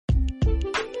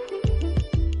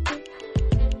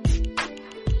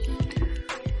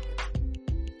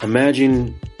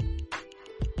Imagine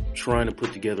trying to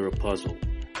put together a puzzle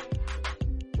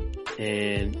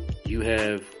and you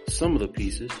have some of the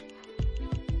pieces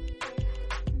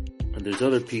and there's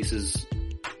other pieces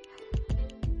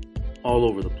all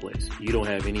over the place. You don't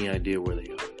have any idea where they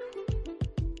are.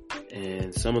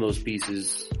 And some of those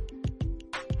pieces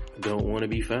don't want to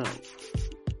be found.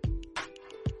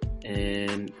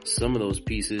 And some of those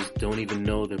pieces don't even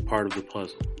know they're part of the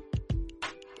puzzle.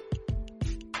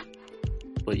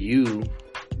 But you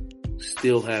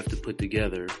still have to put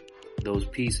together those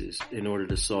pieces in order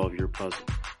to solve your puzzle.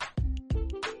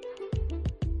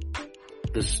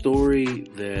 The story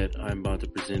that I'm about to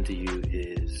present to you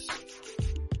is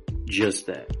just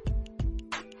that.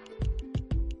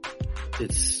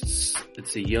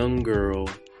 It's a young girl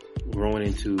growing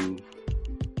into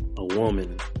a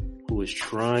woman who is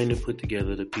trying to put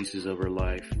together the pieces of her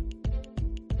life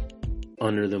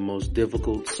under the most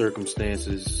difficult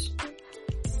circumstances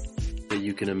that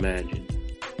you can imagine.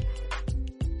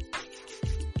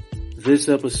 This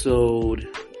episode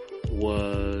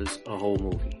was a whole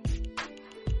movie.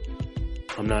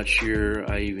 I'm not sure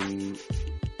I even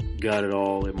got it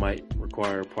all. It might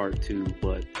require a part 2,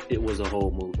 but it was a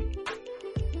whole movie.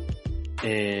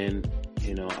 And,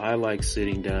 I like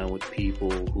sitting down with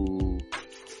people who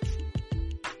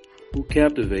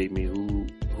captivate me,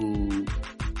 who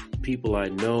people I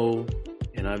know,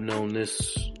 and I've known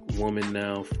this woman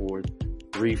now for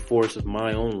 3/4 of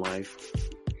my own life,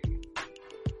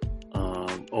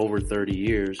 over 30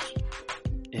 years.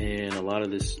 And a lot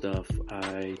of this stuff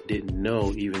I didn't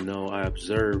know, even though I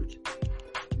observed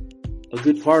a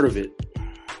good part of it.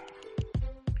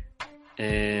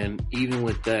 And even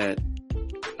with that,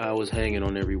 I was hanging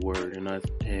on every word, and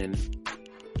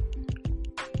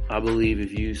I believe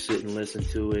if you sit and listen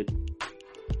to it,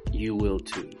 you will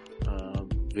too.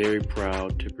 Very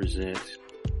proud to present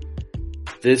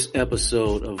this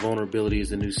episode of Vulnerability is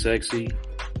the New Sexy.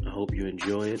 I hope you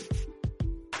enjoy it.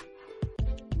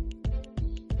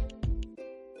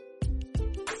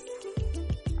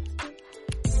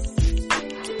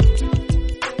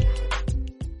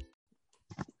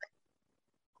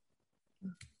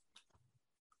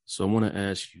 So I want to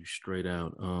ask you straight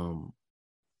out,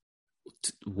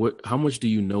 how much do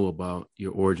you know about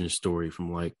your origin story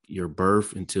from like your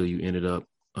birth until you ended up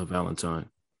a Valentine?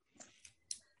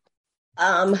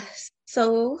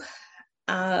 So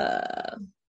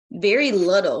very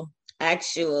little,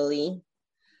 actually.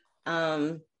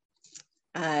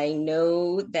 I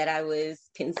know that I was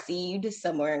conceived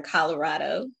somewhere in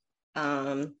Colorado,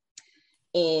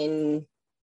 in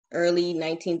early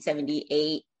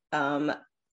 1978.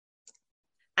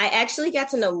 I actually got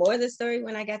to know more of the story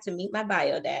when I got to meet my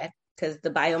bio dad, because the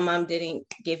bio mom didn't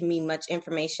give me much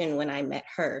information when I met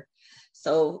her.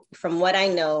 So from what I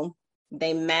know,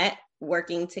 they met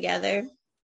working together,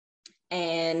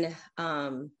 and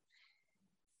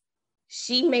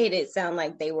she made it sound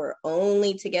like they were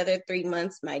only together 3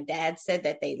 months. My dad said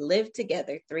that they lived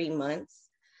together 3 months,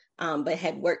 but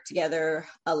had worked together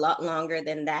a lot longer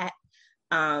than that.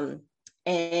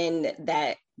 And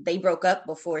that they broke up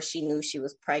before she knew she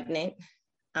was pregnant.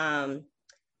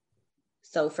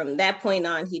 So from that point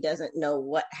on, he doesn't know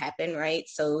what happened, right?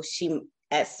 So she,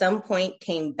 at some point,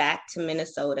 came back to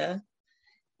Minnesota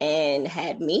and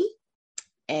had me.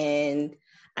 And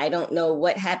I don't know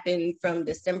what happened from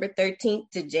December 13th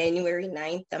to January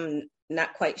 9th. I'm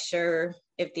not quite sure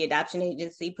if the adoption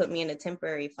agency put me in a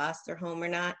temporary foster home or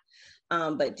not.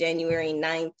 But January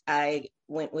 9th, I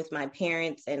went with my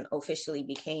parents and officially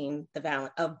became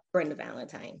Brenda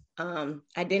Valentine.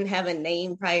 I didn't have a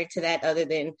name prior to that other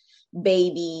than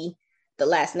Baby, the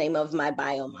last name of my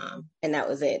bio mom. And that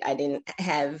was it. I didn't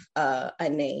have a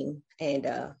name.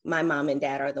 And my mom and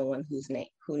dad are the one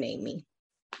who named me.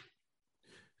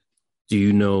 Do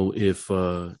you know if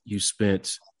you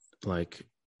spent like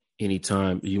any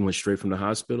time, you went straight from the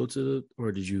hospital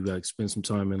or did you like spend some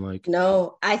time in like?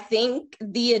 No, I think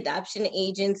the adoption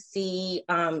agency,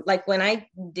 like when I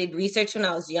did research when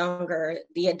I was younger,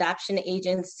 the adoption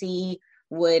agency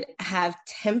would have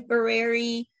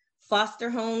temporary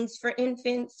foster homes for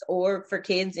infants or for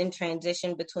kids in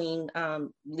transition between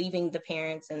leaving the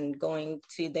parents and going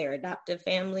to their adoptive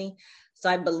family.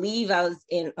 So I believe I was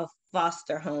in a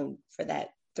foster home for that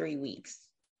 3 weeks.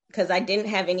 Because I didn't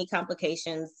have any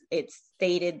complications. It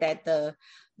stated that the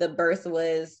birth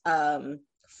was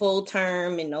full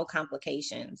term and no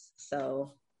complications.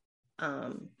 So,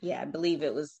 I believe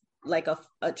it was like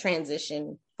a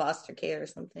transition foster care or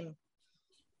something.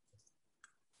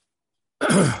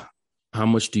 How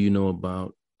much do you know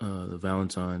about the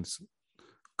Valentines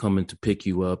coming to pick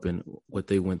you up and what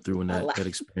they went through in that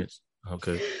experience?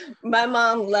 Okay. My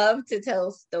mom loved to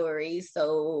tell stories.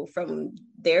 So from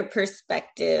their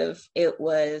perspective, it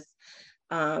was,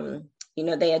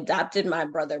 they adopted my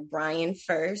brother Brian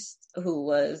first, who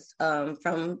was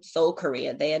from Seoul,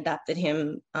 Korea. They adopted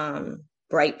him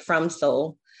right from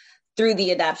Seoul through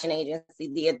the adoption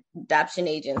agency. The adoption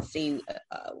agency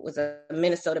was a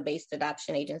Minnesota-based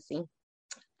adoption agency.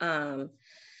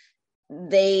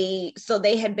 They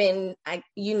had been,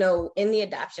 in the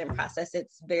adoption process,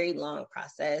 it's a very long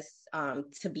process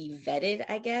to be vetted,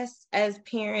 I guess, as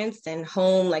parents, and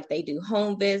like they do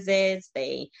home visits.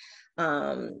 The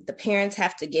parents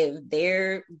have to give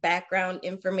their background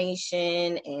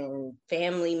information and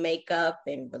family makeup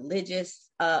and religious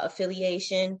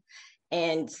affiliation.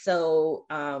 And so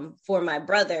for my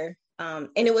brother, and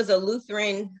it was a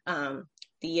Lutheran,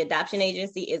 the adoption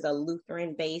agency is a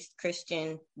Lutheran-based,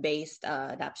 Christian-based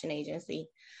adoption agency.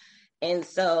 And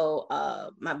so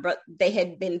they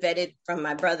had been vetted from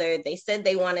my brother. They said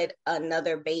they wanted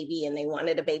another baby, and they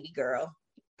wanted a baby girl.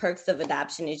 Perks of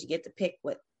adoption is you get to pick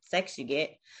what sex you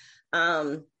get.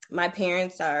 My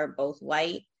parents are both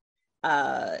white.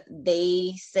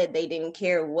 They said they didn't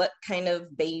care what kind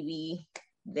of baby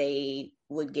they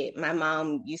would get. My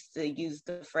mom used to use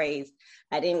the phrase,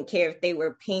 I didn't care if they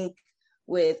were pink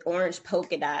with orange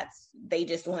polka dots. They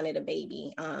just wanted a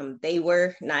baby. They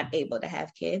were not able to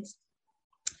have kids.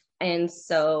 And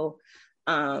so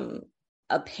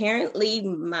apparently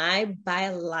my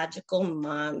biological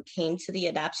mom came to the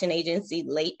adoption agency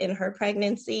late in her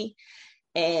pregnancy.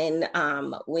 And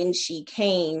when she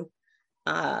came,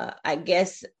 I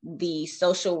guess the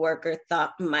social worker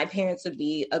thought my parents would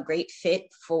be a great fit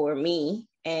for me.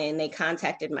 And they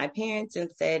contacted my parents and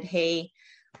said, hey,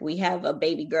 we have a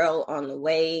baby girl on the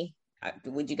way.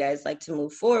 Would you guys like to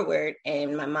move forward?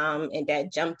 And my mom and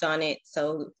dad jumped on it.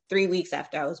 So 3 weeks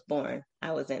after I was born,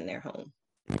 I was in their home.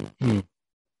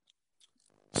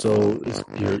 So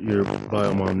your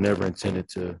bio mom never intended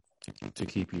to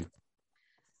keep you.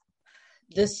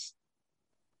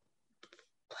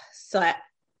 So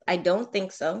I don't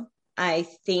think so. I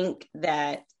think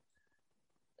that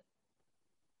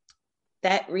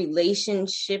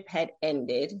relationship had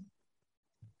ended.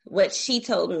 What she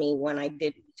told me when I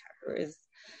did meet her is,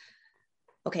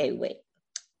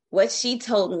 what she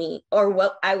told me, or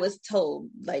what I was told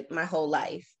like my whole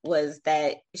life, was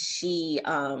that she,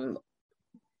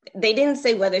 they didn't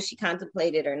say whether she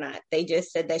contemplated or not. They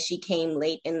just said that she came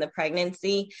late in the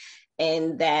pregnancy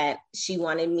and that she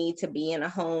wanted me to be in a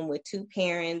home with two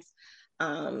parents,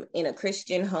 in a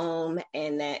Christian home,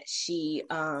 and that she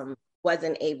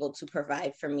wasn't able to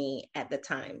provide for me at the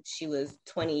time. She was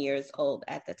 20 years old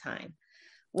at the time.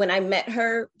 When I met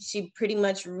her, she pretty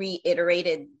much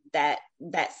reiterated that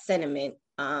sentiment.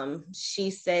 She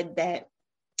said that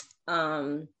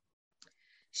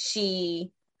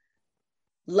she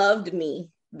loved me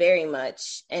very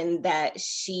much, and that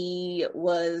she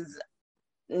was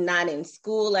not in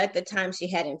school at the time. She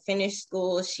hadn't finished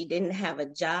school. She didn't have a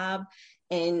job,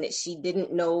 and she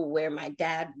didn't know where my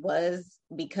dad was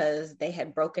because they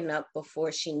had broken up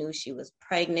before she knew she was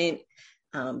pregnant.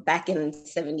 Back in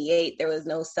 78, there was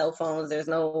no cell phones. There's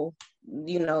no,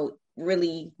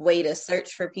 really way to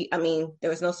search for people. I mean, there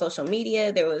was no social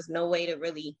media. There was no way to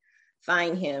really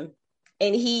find him.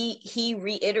 And he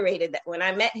reiterated that when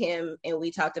I met him and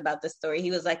we talked about the story,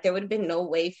 he was like, there would have been no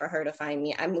way for her to find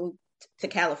me. I moved to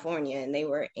California and they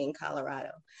were in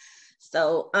Colorado.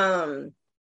 So,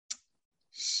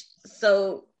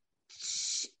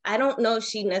 I don't know if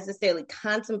she necessarily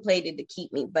contemplated to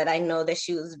keep me, but I know that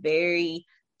she was very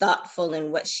thoughtful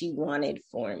in what she wanted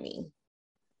for me.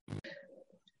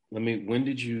 When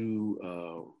did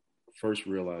you first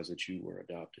realize that you were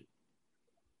adopted?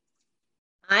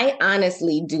 I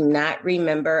honestly do not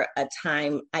remember a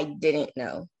time I didn't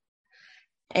know.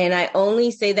 And I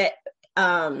only say that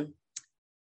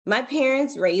my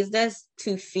parents raised us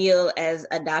to feel as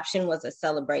adoption was a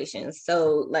celebration.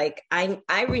 So like, I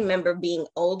remember being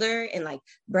older and like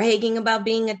bragging about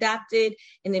being adopted.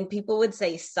 And then people would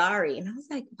say sorry. And I was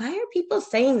like, why are people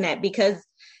saying that? Because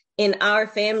in our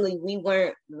family, we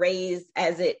weren't raised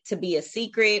as it to be a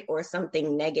secret or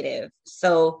something negative.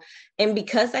 So, and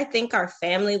because I think our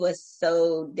family was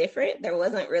so different, there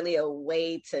wasn't really a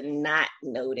way to not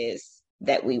notice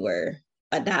that we were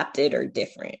adopted or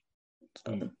different.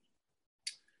 So.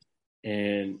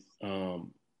 And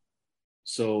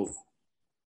so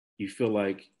you feel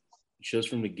like just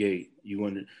from the gate,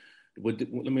 let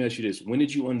me ask you this. When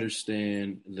did you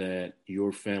understand that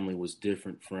your family was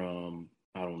different from,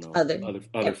 I don't know,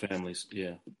 other families?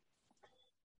 Yeah.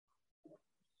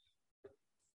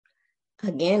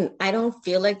 Again, I don't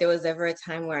feel like there was ever a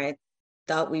time where I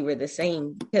thought we were the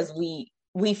same because we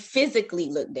physically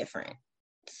look different.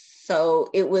 So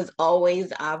it was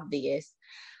always obvious.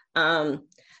 I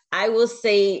will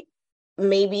say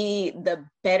maybe the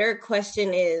better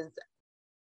question is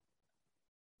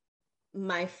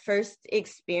my first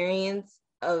experience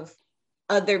of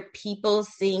other people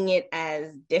seeing it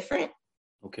as different,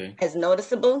 Okay. as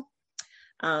noticeable.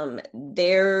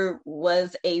 There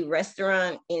was a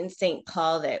restaurant in St.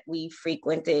 Paul that we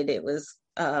frequented. It was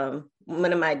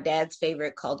one of my dad's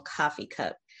favorite, called Coffee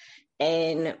Cup.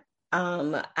 And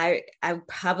I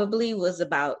probably was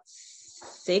about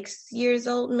 6 years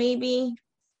old, maybe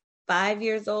 5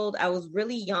 years old. I was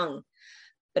really young,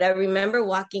 but I remember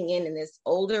walking in and this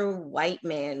older white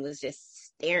man was just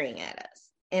staring at us.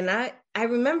 And I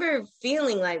remember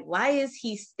feeling like, why is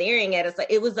he staring at us?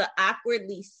 Like, it was an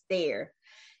awkwardly stare.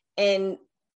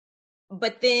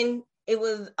 But then it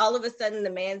was all of a sudden the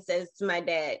man says to my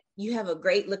dad, "You have a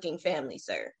great looking family,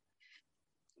 sir."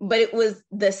 But it was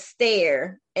the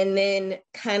stare, and then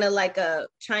kind of like a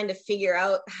trying to figure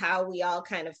out how we all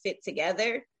kind of fit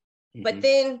together. Mm-hmm. But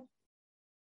then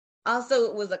also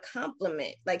it was a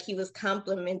compliment, like he was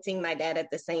complimenting my dad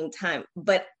at the same time,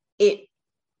 but it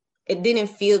didn't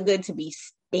feel good to be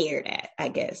stared at, I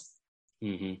guess,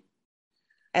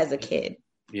 as a kid.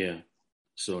 Yeah.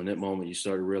 So in that moment, you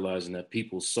started realizing that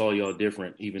people saw y'all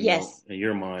different, even though in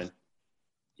your mind,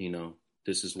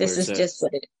 this is just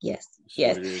what it is.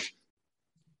 Yes. What it is.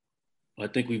 I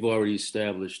think we've already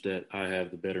established that I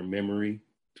have the better memory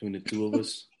between the two of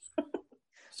us.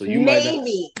 So you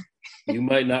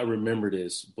might not remember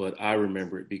this, but I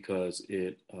remember it because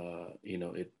it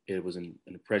was an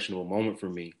impressionable moment for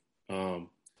me.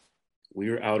 We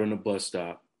were out on a bus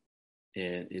stop,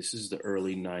 and this is the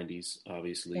early 90s,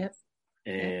 obviously. Yep.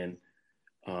 And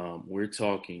we're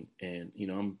talking, and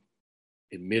I'm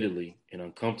admittedly and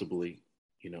uncomfortably,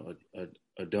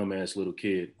 a dumbass little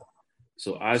kid.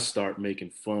 So I start making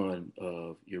fun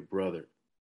of your brother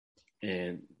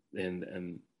and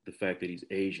the fact that he's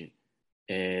Asian,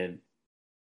 and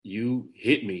you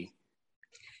hit me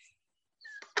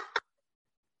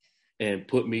and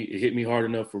hit me hard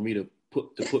enough for me to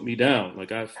put me down.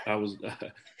 Like I was.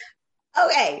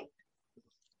 Okay.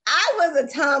 I was a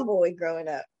tomboy growing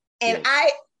up, and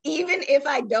yes. Even if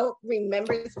I don't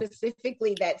remember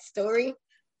specifically that story,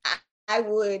 I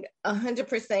would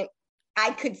 100%,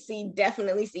 I could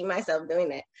definitely see myself doing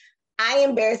that. I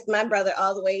embarrassed my brother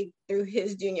all the way through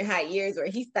his junior high years where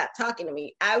he stopped talking to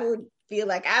me. I would feel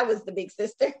like I was the big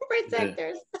sister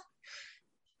protectors. Yeah.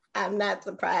 I'm not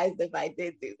surprised if I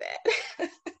did do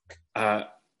that.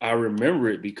 I remember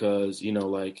it because,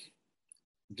 like,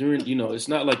 during, it's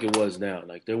not like it was now.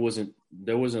 Like there wasn't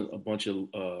a bunch of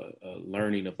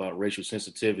learning about racial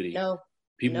sensitivity. No,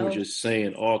 people were just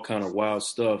saying all kind of wild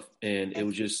stuff, and it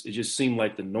just seemed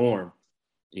like the norm,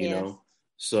 you know.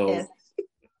 So,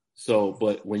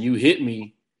 but when you hit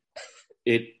me,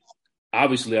 it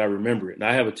obviously I remember it, and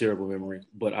I have a terrible memory,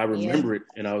 but I remember it,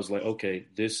 and I was like, okay,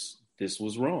 this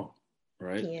was wrong,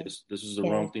 right? Yeah. This was the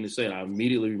wrong thing to say. And I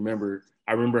immediately remember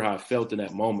how I felt in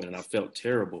that moment, and I felt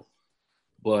terrible.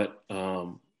 But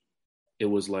it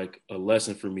was like a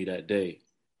lesson for me that day.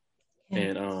 Yeah.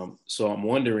 And so I'm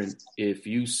wondering if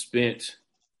you spent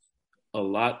a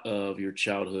lot of your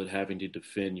childhood having to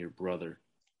defend your brother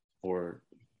or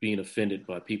being offended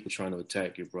by people trying to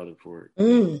attack your brother for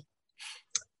it.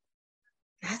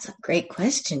 That's a great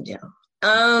question, Joe.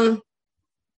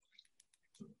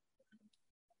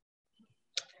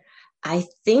 I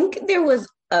think there was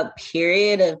a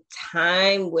period of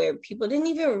time where people didn't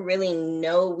even really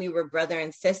know we were brother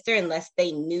and sister unless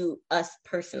they knew us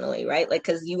personally, right? Like,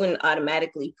 because you wouldn't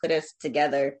automatically put us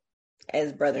together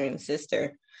as brother and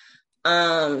sister.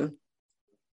 I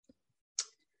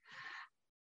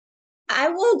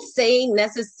won't say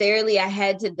necessarily I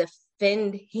had to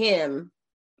defend him.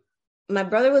 My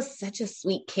brother was such a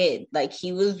sweet kid. Like,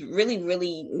 he was really,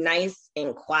 really nice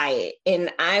and quiet.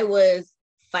 And I was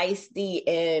feisty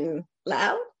and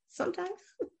loud sometimes.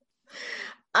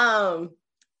 I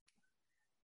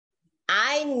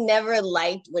never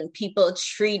liked when people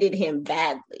treated him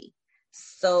badly.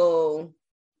 So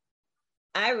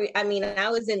I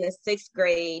was in the 6th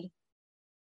grade.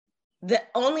 The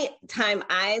only time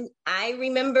I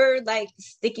remember like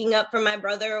sticking up for my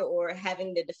brother or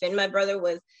having to defend my brother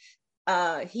was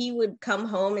he would come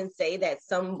home and say that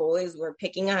some boys were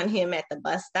picking on him at the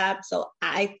bus stop. So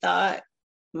I thought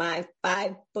my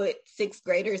 5'6" 6th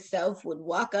grader self would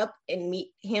walk up and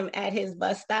meet him at his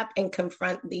bus stop and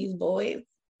confront these boys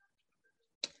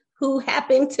who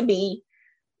happened to be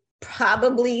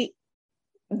probably,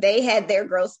 they had their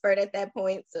growth spurt at that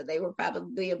point. So they were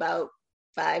probably about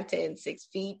 5'10", 6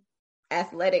 feet,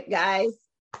 athletic guys.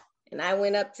 And I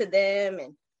went up to them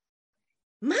and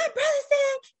my brother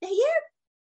said that you're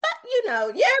picking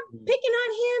on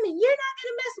him and you're not going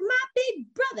to mess with my big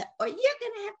brother or you're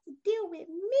going to have to deal with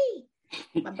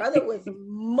me. My brother was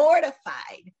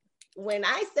mortified. When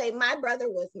I say my brother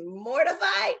was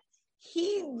mortified,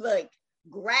 he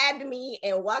grabbed me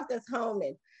and walked us home.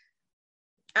 And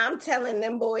I'm telling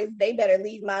them boys, they better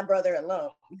leave my brother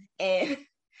alone. And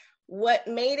what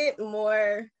made it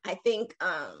more, I think,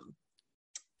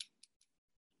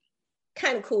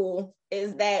 kind of cool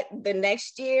is that the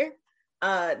next year,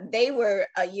 they were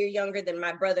a year younger than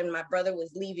my brother, and my brother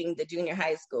was leaving the junior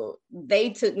high school.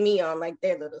 They took me on like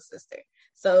their little sister.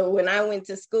 So when I went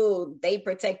to school, they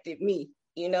protected me,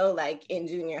 in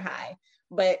junior high.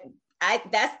 But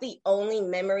that's the only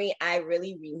memory I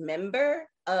really remember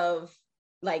of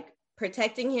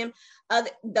protecting him.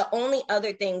 The only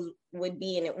other thing would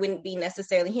be, and it wouldn't be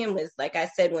necessarily him, was like I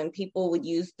said, when people would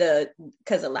use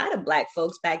because a lot of Black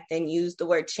folks back then used the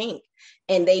word chink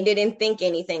and they didn't think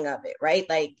anything of it, right?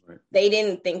 Right. They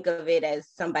didn't think of it as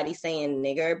somebody saying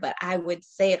nigger, but I would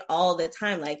say it all the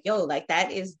time,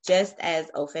 that is just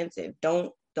as offensive.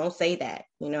 Don't say that,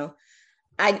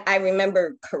 I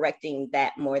remember correcting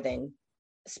that more than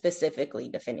specifically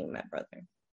defending my brother.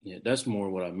 Yeah, that's more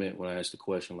what I meant when I asked the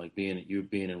question, you're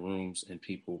being in rooms and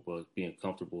people, but being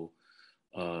comfortable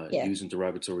using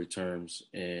derogatory terms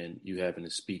and you having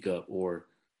to speak up, or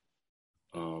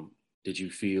did you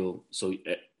feel, so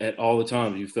at all the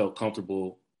times you felt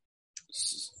comfortable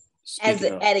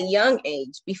speaking up? At a young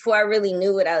age, before I really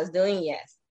knew what I was doing,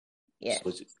 yes.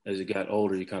 So as it got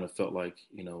older, you kind of felt like,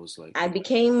 it's like... I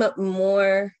became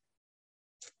more,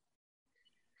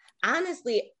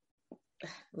 honestly,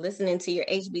 listening to your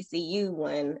HBCU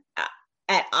one,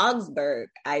 at Augsburg,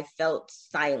 I felt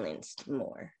silenced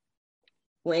more.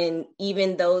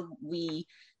 Even though we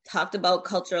talked about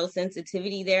cultural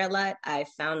sensitivity there a lot, I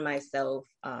found myself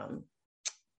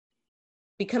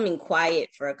becoming quiet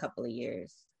for a couple of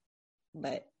years.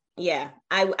 But yeah,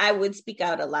 I would speak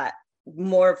out a lot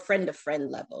more friend-to-friend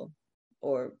level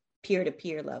or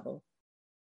peer-to-peer level.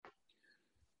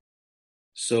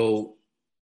 So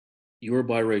you were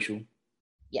biracial?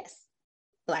 Yes.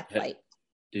 Black, white.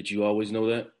 Did you always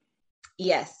know that?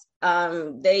 Yes.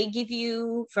 They give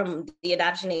you, from the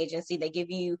adoption agency, they give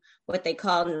you what they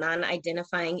call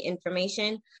non-identifying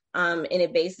information. And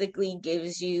it basically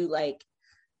gives you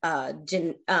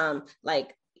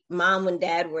mom and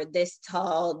dad were this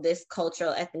tall, this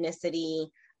cultural ethnicity,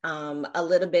 a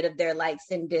little bit of their likes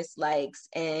and dislikes,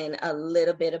 and a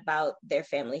little bit about their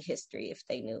family history if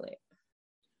they knew it.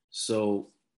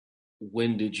 So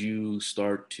when did you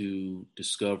start to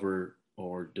discover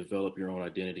or develop your own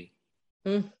identity?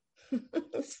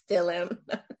 Still am.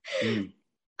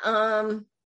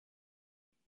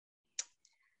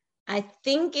 I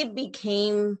think it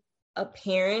became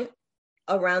apparent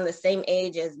around the same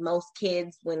age as most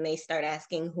kids when they start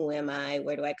asking, who am I?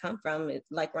 Where do I come from? It's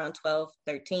like around 12,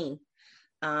 13.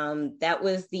 That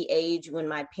was the age when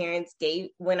my parents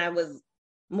when I was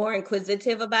more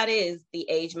inquisitive about it, is the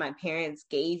age my parents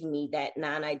gave me that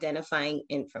non-identifying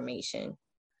information.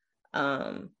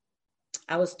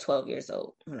 I was 12 years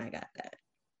old when I got that.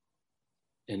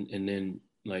 And then,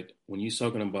 when you're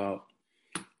talking about,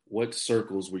 what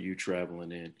circles were you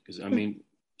traveling in? Because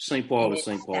St. Paul is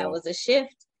St. Paul. That was a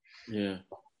shift. Yeah.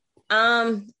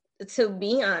 To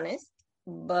be honest,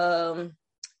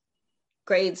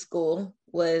 grade school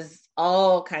was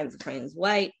all kinds of friends: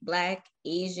 white, Black,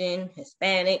 Asian,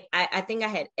 Hispanic. I think I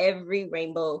had every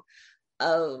rainbow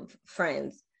of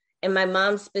friends. And my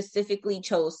mom specifically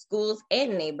chose schools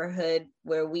and neighborhood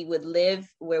where we would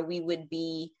live, where we would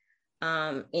be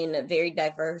in a very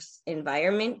diverse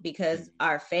environment, because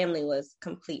our family was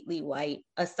completely white.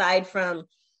 Aside from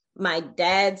my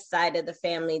dad's side of the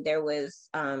family, there was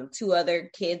 2 other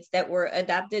kids that were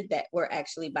adopted that were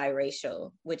actually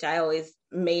biracial, which I always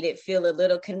made it feel a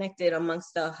little connected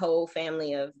amongst the whole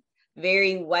family of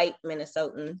very white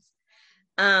Minnesotans.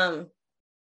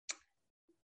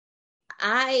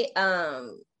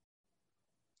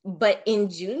 But in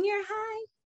junior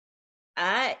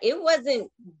high, it wasn't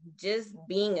just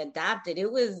being adopted.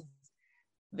 It was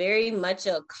very much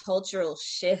a cultural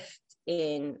shift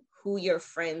in who your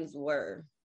friends were.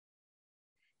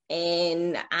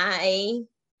 And I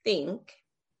think,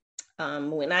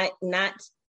 I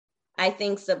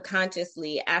think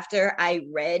subconsciously, after I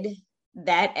read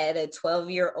that at a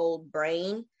 12-year-old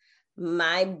brain,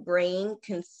 my brain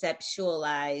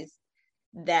conceptualized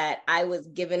that I was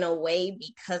given away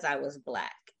because I was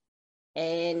Black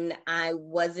and I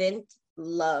wasn't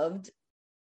loved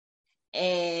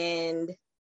And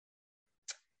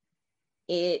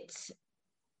it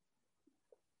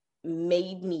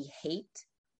made me hate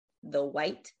the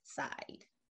white side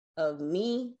of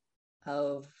me,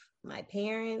 of my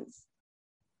parents,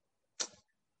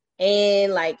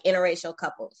 and like interracial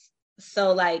couples.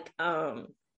 So like it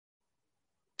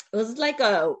was like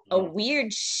a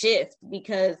weird shift,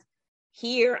 because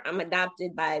here I'm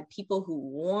adopted by people who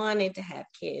wanted to have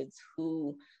kids,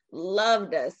 who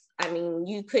loved us. I mean,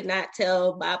 you could not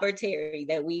tell Bob or Terry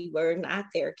that we were not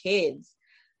their kids.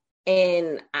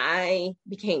 And I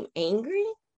became angry,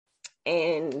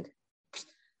 and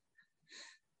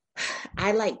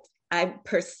I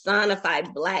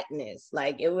personified Blackness.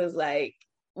 Like, it was like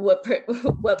what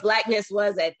Blackness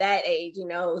was at that age, you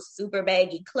know, super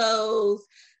baggy clothes,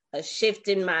 a shift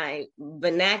in my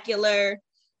vernacular.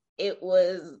 It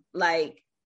was like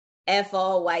F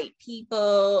all white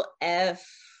people, F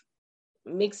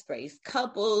mixed race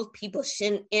couples, people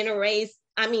shouldn't interrace.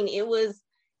 I mean, it was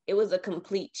a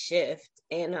complete shift.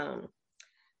 And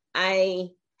I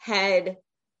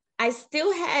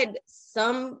still had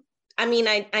some, I mean,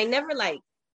 I never like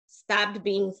stopped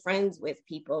being friends with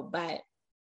people, but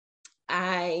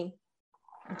I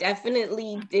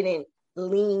definitely didn't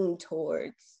lean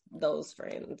towards those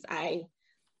friends. I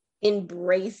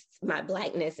embraced my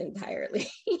Blackness entirely.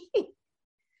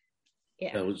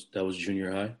 Yeah. That was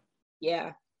junior high?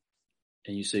 Yeah.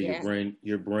 And you say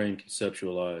your brain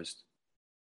conceptualized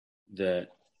that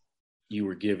you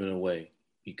were given away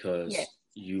because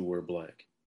you were Black.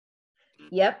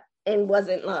 Yep. And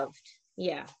wasn't loved.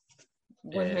 Yeah.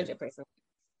 100%.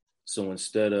 So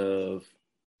instead of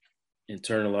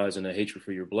internalizing a hatred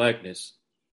for your Blackness,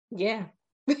 yeah,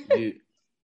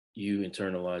 you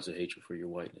internalize a hatred for your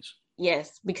whiteness.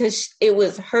 Yes, because it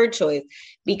was her choice.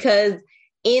 Because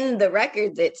in the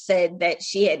records it said that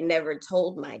she had never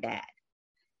told my dad.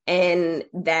 And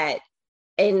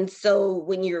so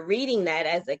when you're reading that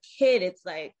as a kid, it's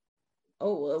like,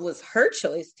 oh, well, it was her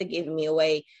choice to give me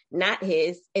away, not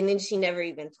his. And then she never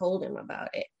even told him about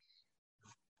it.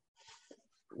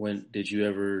 When did you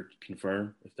ever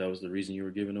confirm if that was the reason you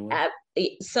were given away?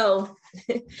 So,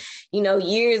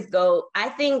 years ago, I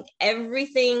think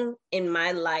everything in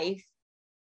my life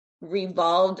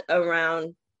revolved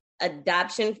around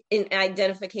adoption and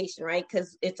identification, right?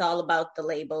 Because it's all about the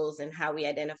labels and how we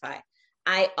identify.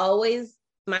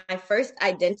 My first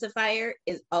identifier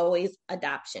is always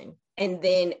adoption, and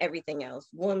then everything else,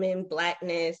 woman,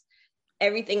 Blackness,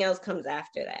 everything else comes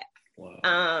after that.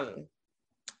 Wow.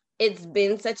 It's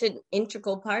been such an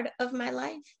integral part of my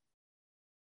life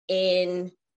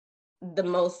in the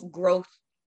most growth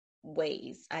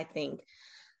ways, I think.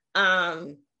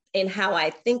 In how I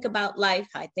think about life,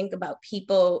 how I think about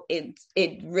people,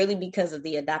 it really because of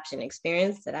the adoption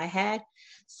experience that I had.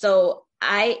 So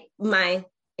my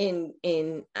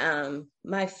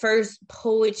first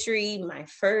poetry, my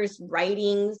first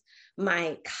writings,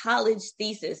 my college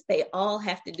thesis, they all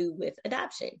have to do with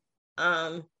adoption.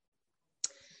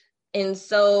 And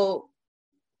so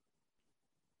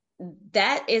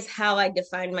that is how I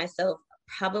defined myself,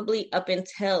 probably up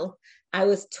until I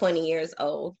was 20 years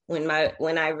old, when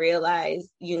I realized,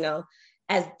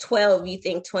 as 12, you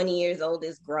think 20 years old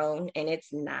is grown, and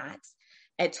it's not.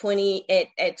 At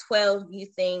 12, you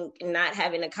think not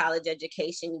having a college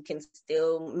education, you can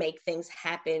still make things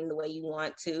happen the way you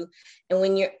want to. And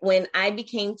when I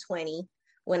became 20,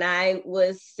 when I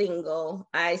was single,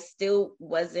 I still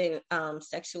wasn't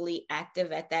sexually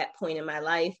active at that point in my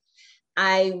life.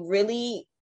 I really,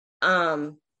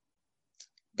 there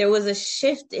was a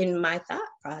shift in my thought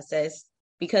process,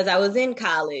 because I was in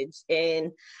college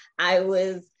and I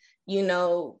was,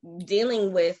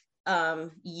 dealing with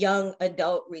young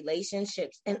adult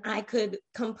relationships, and I could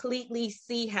completely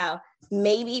see how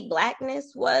maybe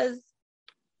Blackness was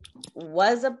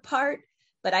a part,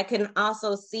 but I can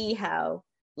also see how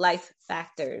life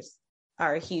factors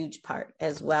are a huge part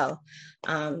as well.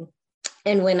 And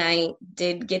when I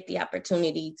did get the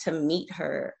opportunity to meet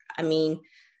her, I mean,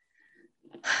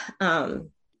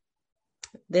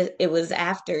 it was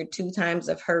after 2 times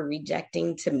of her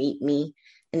rejecting to meet me.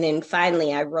 And then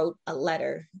finally I wrote a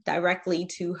letter directly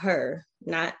to her,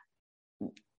 not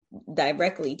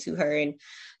directly to her. And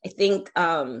I think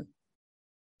the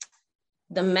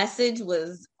message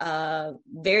was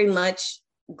very much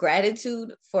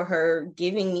gratitude for her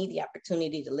giving me the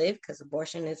opportunity to live, because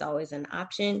abortion is always an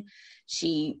option.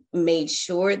 She made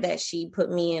sure that she put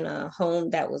me in a home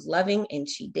that was loving, and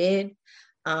she did.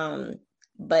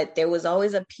 But there was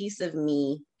always a piece of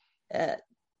me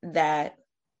that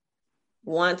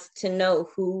wants to know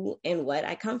who and what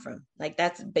I come from. Like,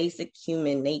 that's basic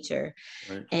human nature.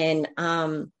 Right. And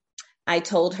I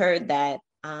told her that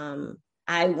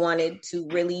I wanted to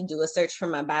really do a search for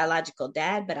my biological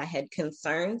dad, but I had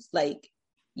concerns like,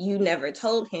 you never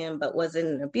told him, but was it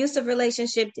an abusive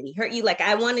relationship? Did he hurt you? Like,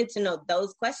 I wanted to know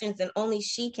those questions, and only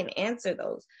she can answer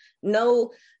those.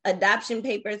 No adoption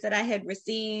papers that I had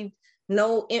received.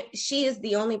 No, she is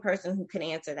the only person who can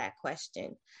answer that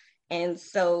question. And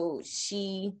so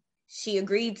she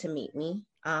agreed to meet me.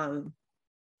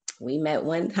 We met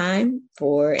one time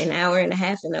for an hour and a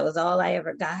half, and that was all I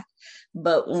ever got.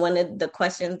 But one of the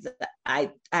questions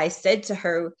I said to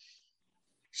her,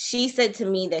 she said to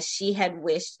me that she had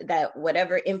wished that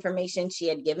whatever information she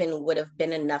had given would have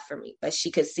been enough for me, but she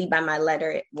could see by my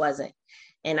letter it wasn't.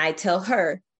 And I tell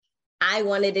her, I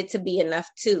wanted it to be enough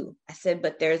too. I said,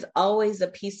 but there's always a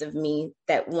piece of me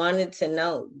that wanted to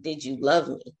know, did you love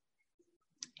me?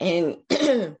 And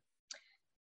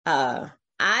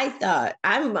I thought,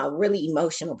 I'm a really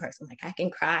emotional person. Like, I can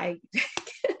cry.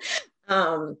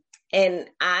 And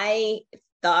I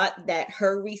thought that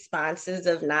her responses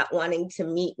of not wanting to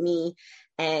meet me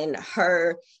and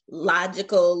her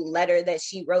logical letter that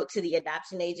she wrote to the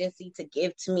adoption agency to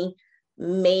give to me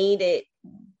made it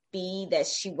be that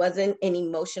she wasn't an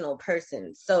emotional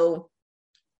person. So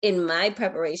in my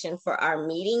preparation for our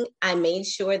meeting, I made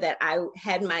sure that I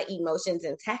had my emotions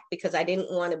intact because I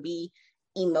didn't want to be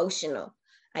emotional.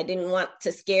 I didn't want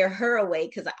to scare her away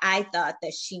because I thought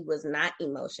that she was not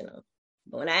emotional.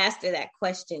 But when I asked her that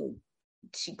question,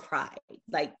 she cried.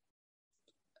 Like,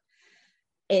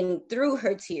 and through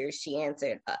her tears, she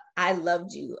answered, I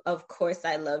loved you. Of course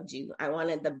I loved you. I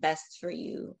wanted the best for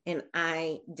you. And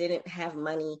I didn't have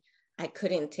money. I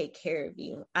couldn't take care of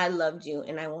you. I loved you,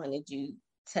 and I wanted you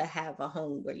to have a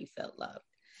home where you felt loved.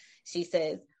 She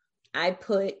says, I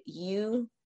put you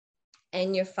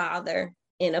and your father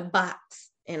in a box,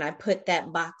 and I put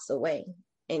that box away.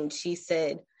 And she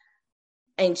said,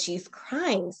 and she's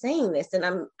crying saying this,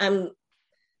 and I'm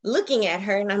looking at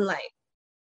her, and I'm like,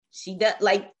 she does,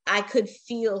 like, I could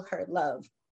feel her love,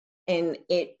 and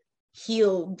it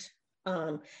healed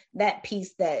that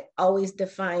piece that always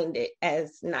defined it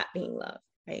as not being loved,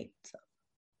 right? So.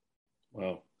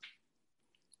 Wow.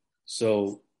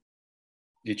 So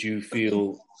did you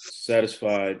feel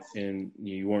satisfied and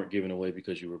you weren't given away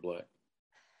because you were Black?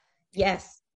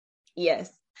 Yes.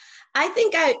 I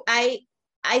think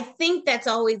I think that's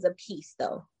always a piece,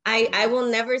 though. I will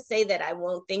never say that I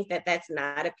won't think that that's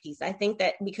not a piece. I think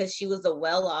that because she was a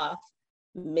well-off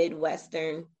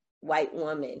Midwestern white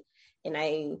woman, and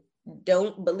I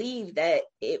don't believe that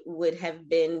it would have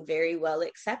been very well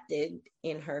accepted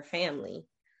in her family.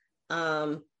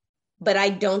 But I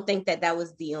don't think that that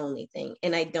was the only thing.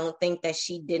 And I don't think that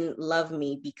she didn't love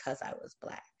me because I was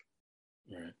Black.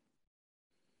 Right.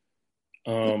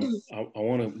 I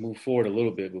want to move forward a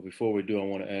little bit, but before we do, I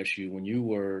want to ask you, when you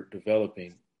were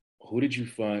developing, who did you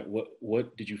find,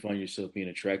 what did you find yourself being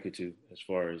attracted to as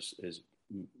far as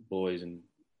boys and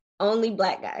only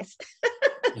Black guys?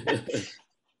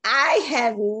 I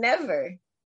have never,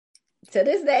 to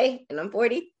this day, and I'm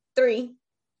 43,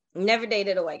 never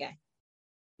dated a white guy.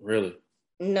 Really?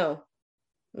 No.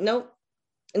 Nope.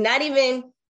 Not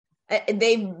even,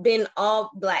 they've been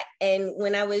all Black. And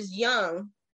when I was young,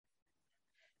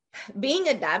 being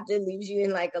adopted leaves you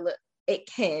in like it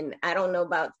can, I don't know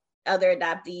about other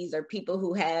adoptees or people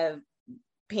who have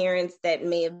parents that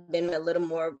may have been a little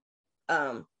more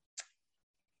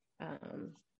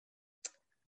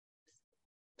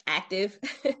active.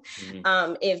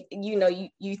 Mm-hmm. If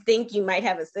you think you might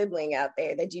have a sibling out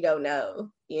there that you don't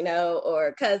know, or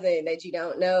a cousin that you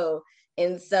don't know.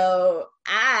 And so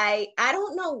I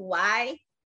don't know why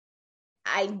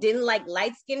I didn't like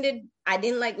light-skinned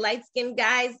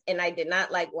guys, and I did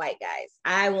not like white guys.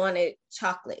 I wanted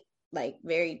chocolate, like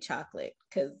very chocolate,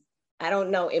 because I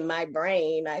don't know, in my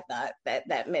brain, I thought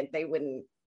that meant they wouldn't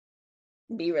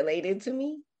be related to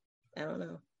me. I don't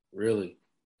know. Really?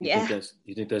 You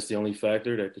think that's the only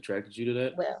factor that attracted you to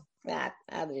that? Well, I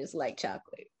just like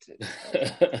chocolate.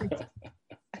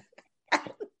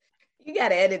 You got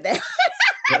to edit that.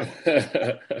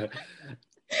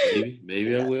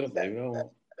 Maybe I will. Maybe I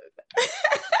won't.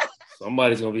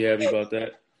 Somebody's gonna be happy about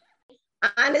that.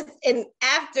 Honest, and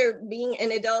after being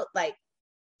an adult, like,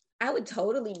 I would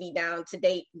totally be down to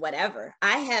date whatever.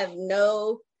 I have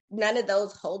none of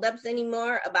those holdups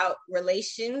anymore about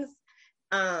relations,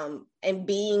 and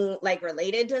being like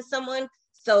related to someone.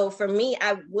 So for me,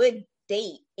 I would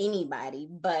date anybody,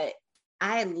 but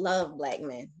I love Black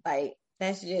men. Like,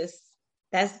 that's just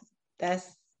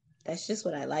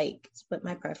what I like. It's what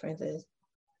my preference is.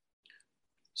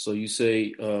 So you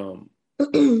say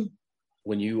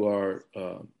when you're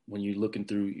looking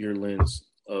through your lens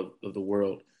of the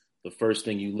world, the first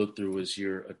thing you look through is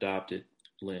your adopted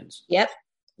lens. Yep. Right?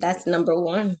 That's number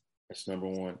one. That's number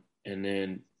one. And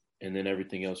then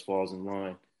everything else falls in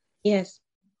line. Yes.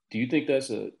 Do you think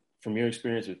that's from your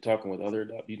experience with talking with other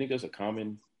do you think that's a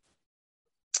common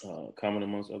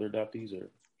amongst other adoptees, or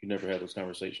you never had those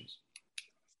conversations?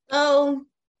 So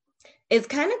it's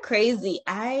kind of crazy.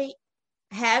 I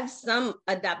have some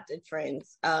adopted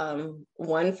friends.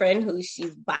 One friend who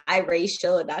she's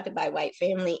biracial, adopted by a white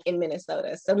family in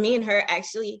Minnesota. So me and her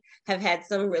actually have had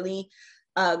some really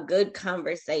good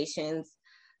conversations.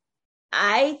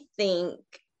 I think,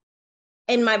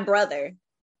 and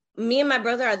me and my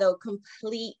brother are the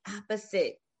complete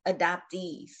opposite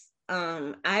adoptees.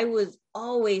 I was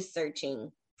always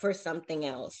searching for something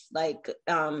else. Like,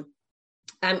 I'm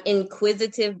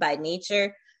inquisitive by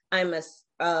nature. I'm a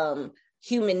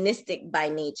humanistic by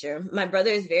nature. My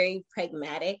brother is very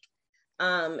pragmatic,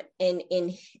 and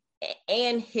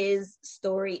his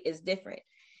story is different.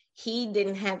 He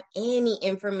didn't have any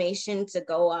information to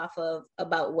go off of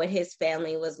about what his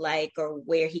family was like or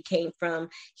where he came from.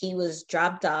 He was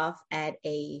dropped off at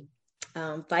a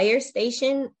fire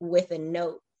station with a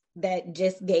note that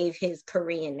just gave his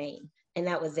Korean name. And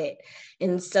that was it.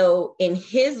 And so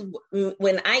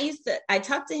when I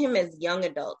talked to him as young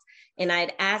adults, and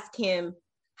I'd ask him,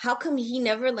 how come he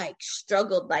never like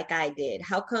struggled like I did?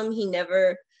 How come he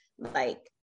never like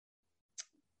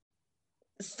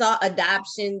saw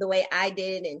adoption the way I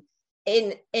did?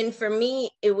 And for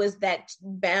me, it was that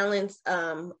balance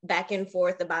back and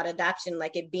forth about adoption,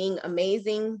 like it being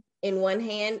amazing in one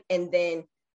hand and then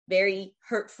very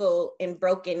hurtful and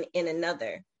broken in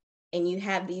another. And you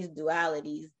have these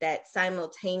dualities that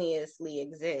simultaneously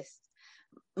exist.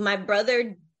 My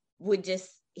brother would this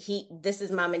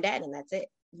is mom and dad, and that's it.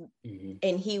 Mm-hmm.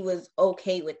 And he was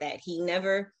okay with that. He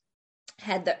never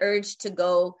had the urge to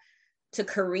go to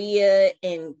Korea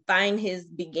and find his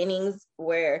beginnings,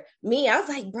 where I was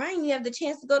like, Brian, you have the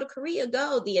chance to go to Korea,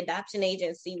 go. The adoption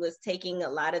agency was taking a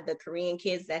lot of the Korean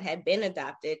kids that had been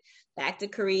adopted back to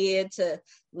Korea to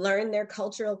learn their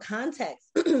cultural context.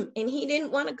 And he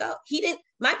didn't want to go.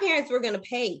 My parents were going to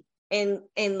pay and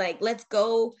like, let's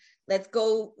go.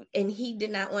 And he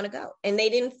did not want to go. And they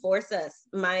didn't force us.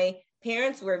 My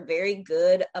parents were very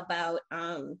good about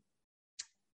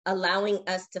allowing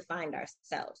us to find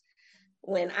ourselves.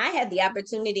 When I had the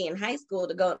opportunity in high school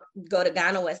to go to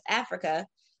Ghana, West Africa,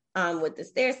 with the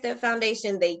Stair Step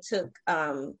Foundation, they took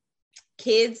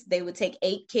kids. They would take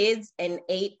 8 kids and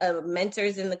 8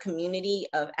 mentors in the community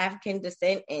of African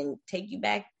descent and take you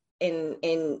back and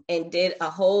did a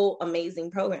whole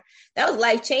amazing program. That was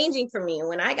life-changing for me. And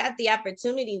when I got the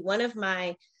opportunity, one of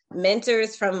my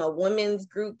mentors from a women's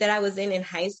group that I was in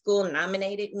high school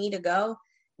nominated me to go.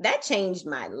 That changed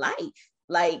my life.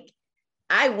 Like,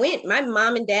 I went, my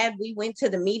mom and dad, we went to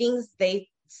the meetings. They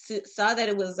saw that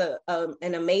it was an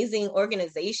amazing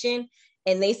organization,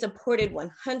 and they supported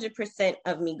 100%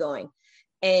 of me going.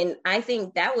 And I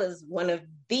think that was one of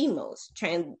the most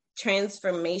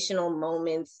transformational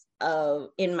moments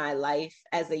in my life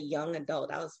as a young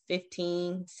adult. I was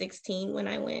 15, 16 when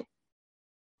I went.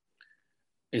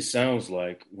 It sounds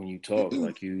like when you talk,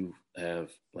 like you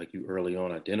early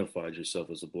on identified yourself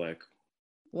as a Black.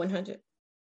 100%.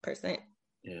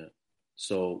 Yeah.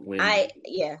 So go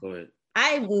ahead.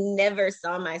 I never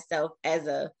saw myself as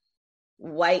a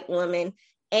white woman.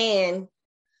 And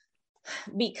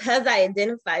because I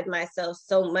identified myself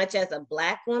so much as a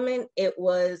Black woman, it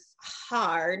was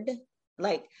hard.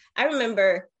 Like, I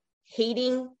remember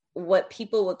hating what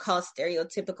people would call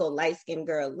stereotypical light-skinned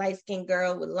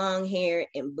girl with long hair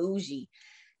and bougie.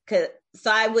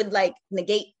 So I would like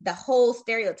negate the whole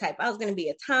stereotype. I was going to be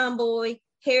a tomboy,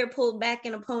 hair pulled back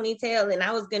in a ponytail, and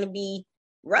I was going to be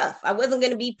rough. I wasn't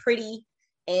going to be pretty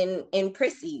and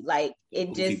prissy. Like,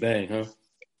 it just bang, huh?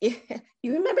 Yeah,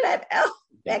 you remember that? Oh,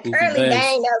 that curly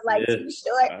bang that was like too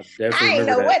short. I didn't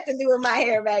know what to do with my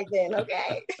hair back then.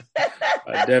 Okay.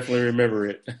 I definitely remember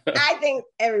it. I think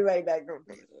everybody back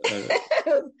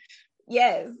then.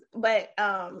 Yes, but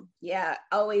I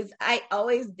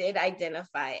always did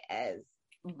identify as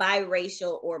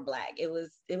biracial or Black. It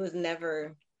was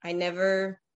never, I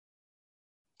never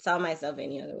saw myself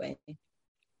any other way.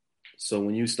 So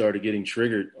when you started getting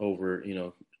triggered over,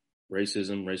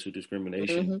 racism, racial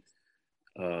discrimination,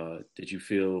 did you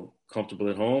feel comfortable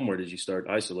at home, or did you start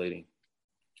isolating?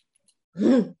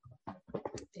 Very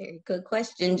good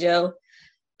question, Joe.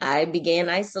 I began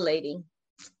isolating.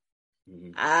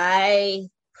 Mm-hmm. I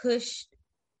pushed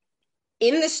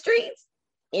in the streets,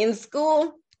 in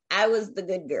school. I was the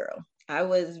good girl. I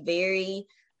was very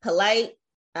polite.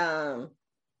 I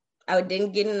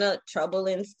didn't get in trouble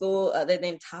in school other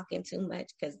than talking too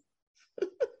much, because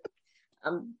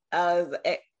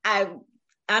I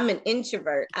I'm an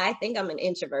introvert. I think I'm an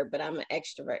introvert, but I'm an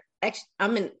extrovert.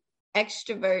 I'm an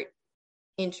extrovert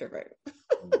introvert.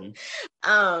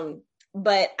 Mm-hmm.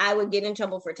 But I would get in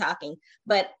trouble for talking.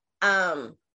 But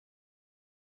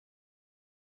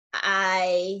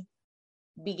I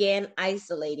began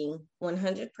isolating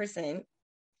 100%.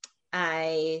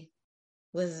 I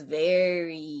was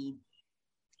very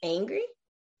angry,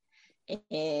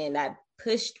 and I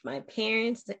pushed my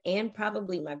parents and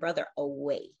probably my brother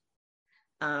away.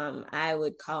 I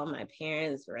would call my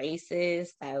parents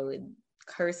racist. I would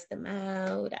curse them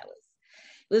out. I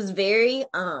was very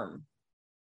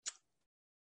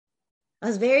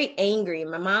angry.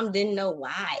 My mom didn't know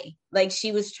why. Like,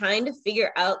 she was trying to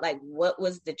figure out like what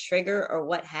was the trigger or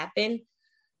what happened.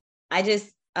 I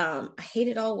just I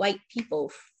hated all white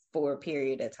people for a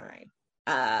period of time.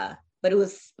 But it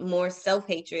was more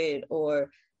self-hatred or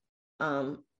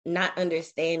not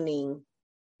understanding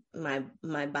my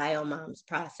bio mom's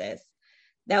process.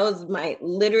 That was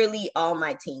literally all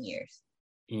my teen years.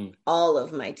 All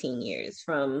of my teen years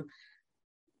from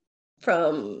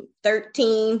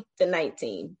 13 to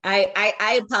 19.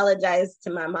 I apologize to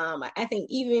my mom. I think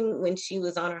even when she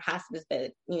was on her hospice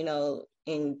bed, in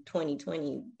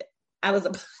 2020, I was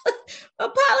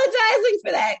apologizing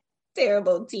for that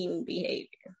terrible teen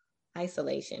behavior,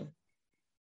 isolation.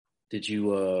 Did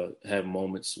you have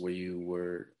moments where you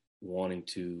were wanting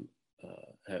to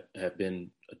have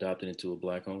been adopted into a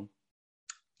Black home?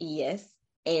 Yes.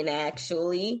 And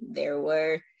actually, there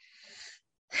was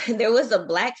a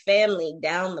Black family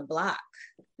down the block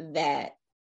that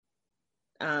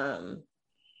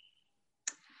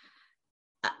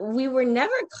we were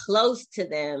never close to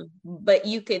them, but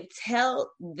you could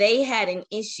tell they had an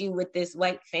issue with this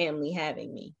white family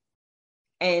having me.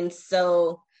 And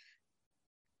so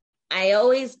I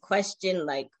always questioned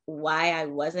like why I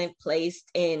wasn't placed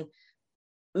in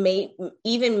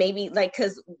maybe like,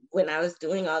 because when I was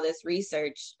doing all this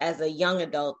research as a young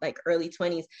adult, like early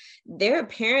 20s, there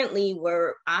apparently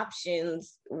were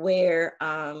options where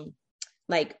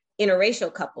like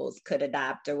interracial couples could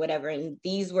adopt or whatever, and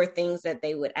these were things that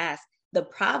they would ask. The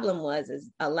problem is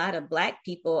a lot of Black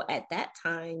people at that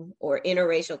time, or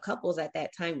interracial couples at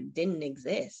that time, didn't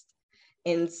exist.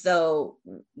 And so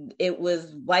it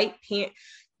was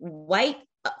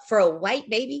for a white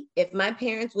baby. If my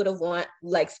parents would have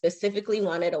specifically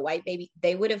wanted a white baby,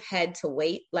 they would have had to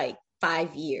wait like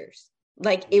 5 years.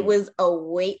 Like, it was a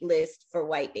wait list for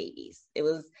white babies. It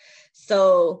was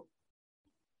so.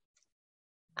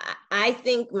 I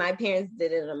think my parents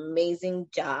did an amazing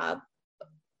job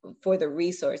for the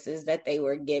resources that they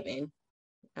were given.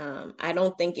 I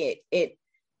don't think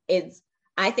it's.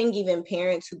 I think even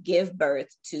parents who give birth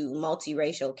to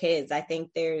multiracial kids, I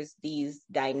think there's these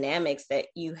dynamics that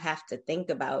you have to think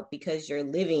about because you're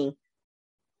living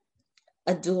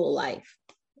a dual life,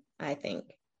 I think,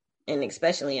 and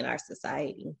especially in our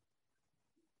society.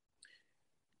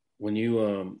 When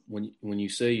you when you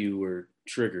say you were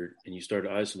triggered and you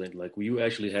started isolating, like, were you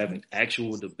actually having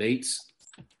actual debates,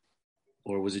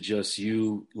 or was it just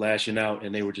you lashing out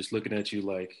and they were just looking at you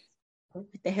like, what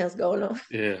the hell's going on?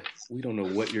 Yeah, we don't know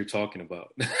what you're talking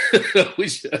about.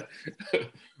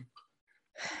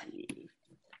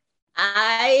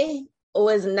 I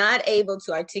was not able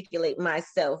to articulate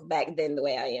myself back then the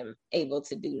way I am able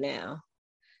to do now.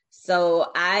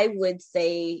 So I would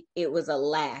say it was a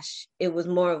lash. It was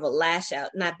more of a lash out,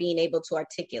 not being able to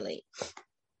articulate.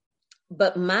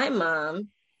 But my mom,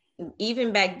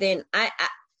 even back then,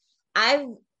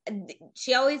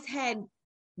 she always had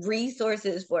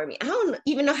resources for me. I don't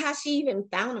even know how she even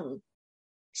found them.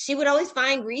 She would always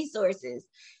find resources.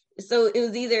 So it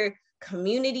was either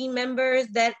community members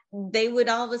that they would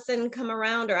all of a sudden come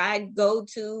around, or I'd go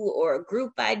to, or a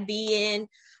group I'd be in.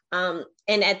 And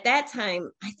at that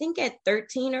time, I think at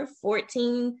 13 or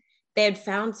 14, they had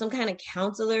found some kind of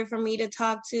counselor for me to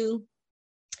talk to.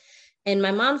 And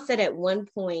my mom said at one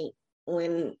point,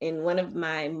 when in one of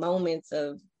my moments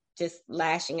of just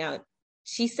lashing out,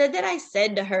 she said that I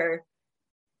said to her,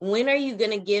 "When are you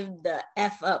going to give the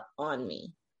F up on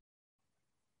me?"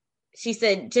 She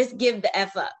said, "Just give the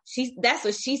F up." That's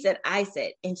what she said I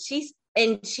said. And she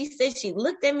said, she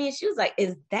looked at me and she was like,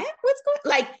 "Is that what's going on?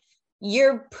 Like,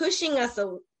 you're pushing us."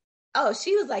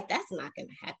 She was like, "That's not going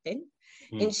to happen."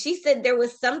 And she said there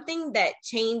was something that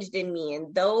changed in me.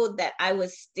 And though that I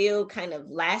was still kind of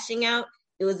lashing out,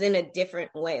 it was in a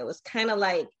different way. It was kind of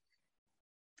like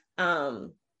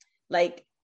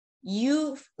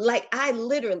I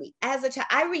literally, as a child,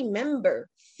 I remember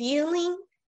feeling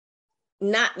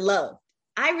not loved.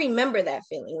 I remember that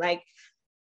feeling, like,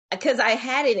 because I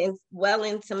had it well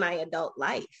into my adult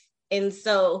life. And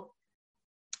so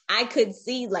I could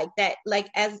see like that, like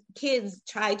as kids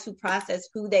try to process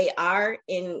who they are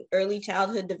in early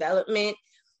childhood development,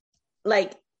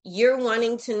 like you're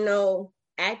wanting to know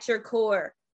at your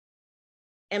core,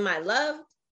 am I loved?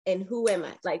 And who am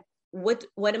I? Like,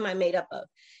 what am I made up of?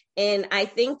 And I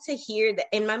think to hear that,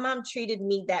 and my mom treated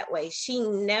me that way. She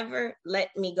never let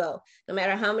me go. No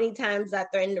matter how many times I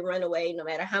threatened to run away, no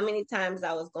matter how many times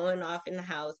I was going off in the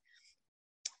house,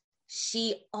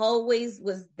 she always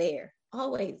was there.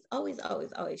 Always, always,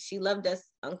 always, always. She loved us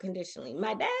unconditionally.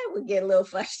 My dad would get a little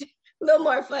frustrated, a little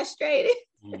more frustrated.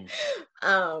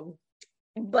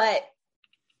 But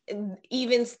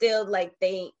even still, like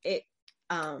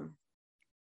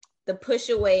the push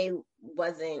away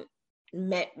wasn't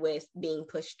met with being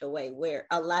pushed away, where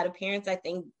a lot of parents, I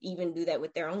think, even do that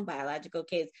with their own biological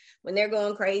kids. When they're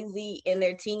going crazy in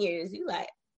their teen years, you like,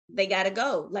 they gotta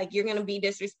go. Like, you're gonna be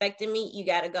disrespecting me, you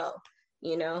gotta go,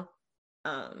 you know?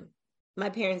 My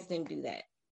parents didn't do that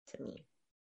to me.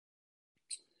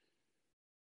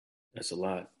 That's a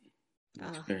lot.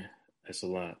 That's a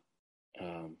lot.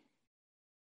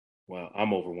 Wow,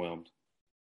 I'm overwhelmed.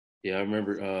 Yeah, I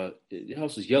remember the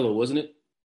house was yellow, wasn't it?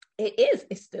 It is.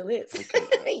 It still is.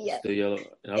 Okay. Yeah. Still yellow.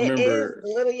 And I remember a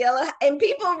little yellow. And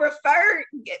people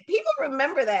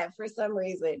remember that for some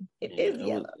reason. It is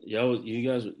yellow. You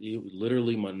guys were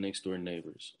literally my next door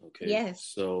neighbors. Okay. Yes.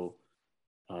 So,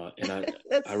 and I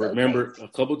I remember a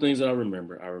couple things that I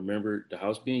remember. I remember the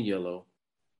house being yellow.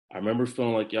 I remember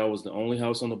feeling like y'all was the only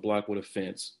house on the block with a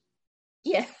fence.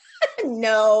 Yeah.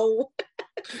 No.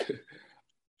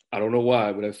 I don't know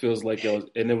why, but it feels like y'all,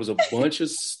 and there was a bunch of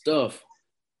stuff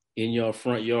in your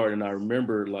front yard. And I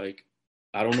remember, like,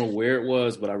 I don't know where it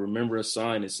was, but I remember a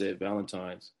sign that said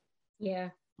Valentine's.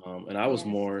 Yeah. And I was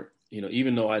more,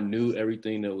 even though I knew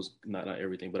everything that was not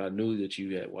everything, but I knew that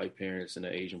you had white parents and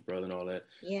an Asian brother and all that.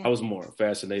 Yeah. I was more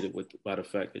fascinated by the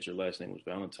fact that your last name was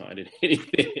Valentine than anything.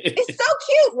 It's so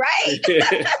cute, right?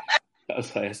 I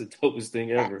was like, that's the dopest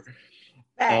thing ever.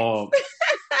 Facts.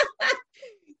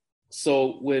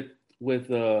 So with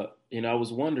I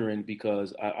was wondering,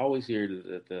 because I always hear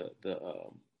the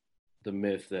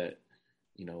myth that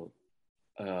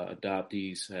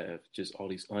adoptees have just all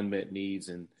these unmet needs,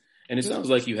 and it sounds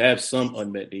like you have some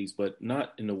unmet needs, but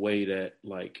not in a way that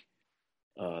like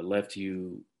left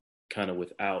you kind of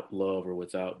without love or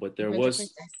without. But there 100%.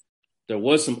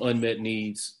 was some unmet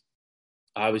needs,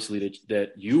 obviously,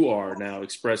 that you are now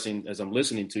expressing as I'm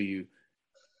listening to you.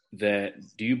 That,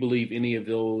 do you believe any of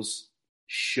those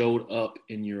showed up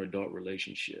in your adult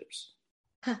relationships?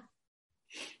 Huh.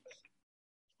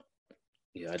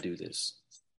 Yeah, I do this.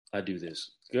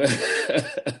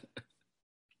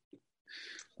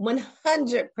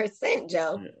 100%,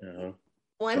 Joe.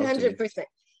 100%.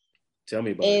 Tell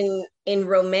me about it. In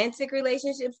romantic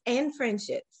relationships and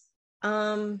friendships.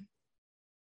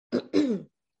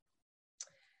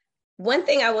 One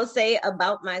thing I will say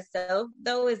about myself,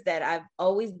 though, is that I've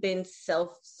always been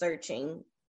self-searching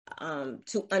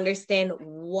to understand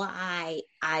why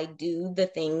I do the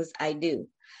things I do.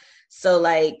 So,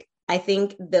 like, I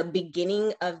think the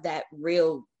beginning of that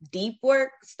real deep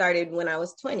work started when I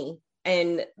was 20,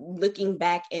 and looking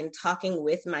back and talking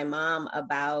with my mom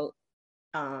about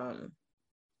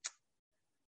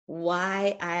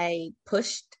why I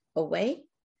pushed away.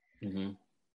 Mm-hmm.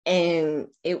 And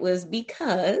it was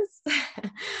because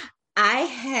I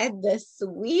had the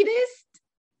sweetest,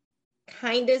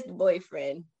 kindest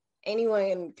boyfriend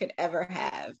anyone could ever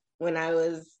have when I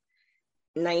was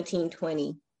 19,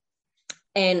 20.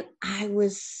 And I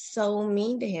was so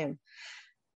mean to him.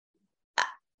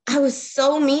 I was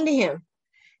so mean to him.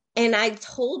 And I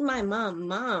told my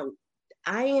mom,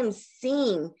 I am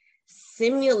seeing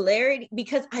similarity,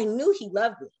 because I knew he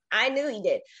loved me. I knew he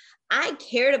did. I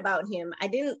cared about him. I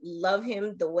didn't love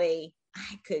him the way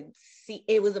I could see.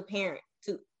 It was apparent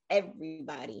to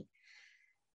everybody.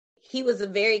 He was a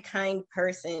very kind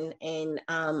person. And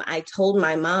I told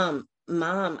my mom,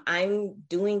 I'm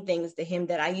doing things to him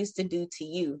that I used to do to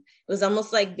you. It was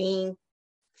almost like being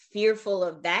fearful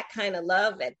of that kind of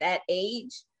love at that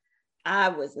age. I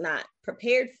was not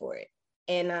prepared for it.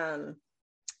 And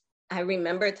I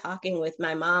remember talking with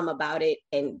my mom about it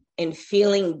and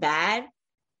feeling bad.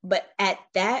 But at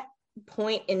that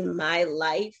point in my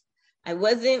life, I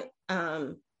wasn't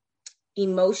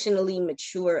emotionally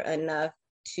mature enough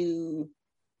to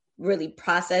really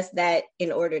process that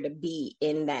in order to be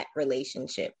in that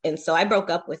relationship. And so I broke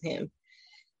up with him.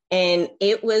 And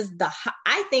it was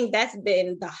I think that's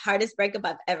been the hardest breakup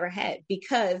I've ever had,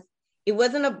 because it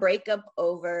wasn't a breakup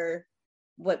over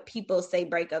what people say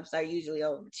breakups are usually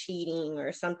over, cheating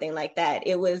or something like that.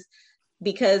 It was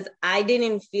because I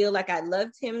didn't feel like I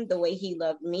loved him the way he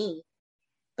loved me.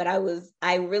 But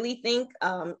I really think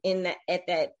I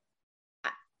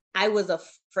was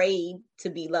afraid to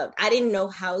be loved. I didn't know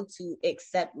how to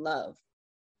accept love,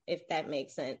 if that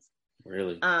makes sense.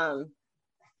 Really?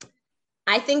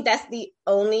 I think that's the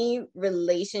only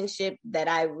relationship that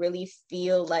I really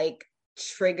feel like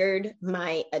triggered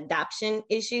my adoption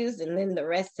issues. And then the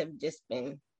rest have just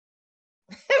been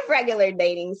regular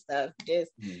dating stuff,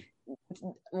 just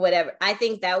whatever. I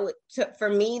think that for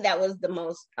me, that was the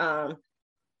most,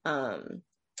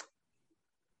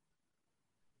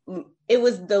 it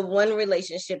was the one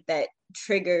relationship that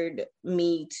triggered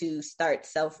me to start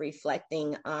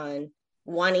self-reflecting on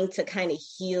wanting to kind of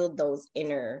heal those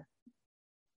inner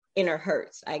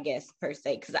hurts, I guess, per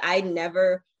se, because I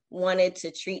never wanted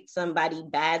to treat somebody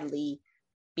badly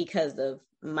because of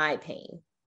my pain.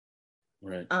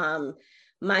 Right.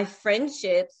 My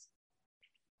friendships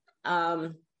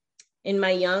in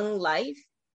my young life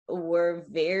were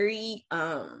very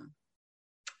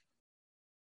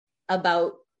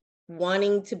about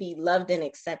wanting to be loved and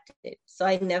accepted. So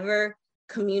I never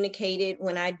communicated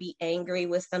when I'd be angry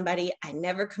with somebody. I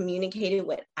never communicated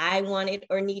what I wanted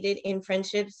or needed in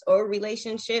friendships or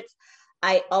relationships.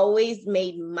 I always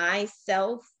made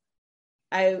myself,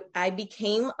 I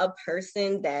became a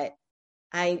person that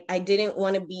I didn't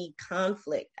want to be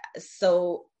conflict.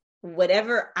 So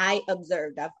whatever I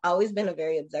observed, I've always been a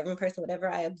very observant person. Whatever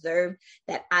I observed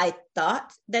that I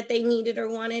thought that they needed or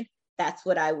wanted, that's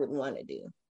what I would want to do.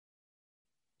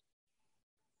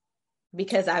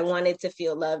 Because I wanted to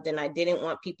feel loved and I didn't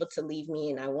want people to leave me,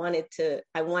 and I wanted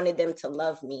them to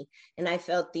love me. And I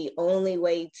felt the only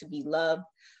way to be loved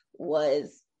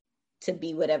was to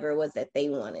be whatever it was that they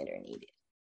wanted or needed.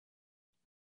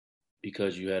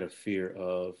 Because you had a fear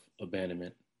of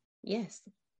abandonment. Yes.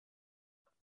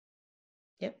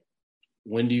 Yep.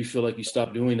 When do you feel like you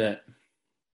stopped doing that?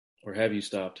 Or have you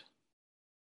stopped?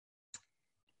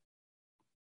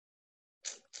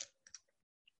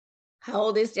 How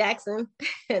old is Jackson?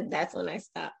 That's when I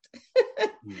stopped.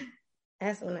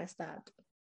 That's when I stopped.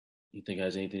 You think it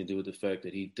has anything to do with the fact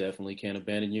that he definitely can't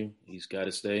abandon you? He's got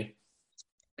to stay?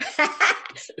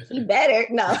 He better.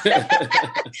 No.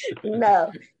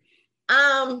 No.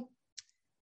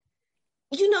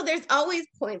 There's always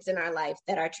points in our life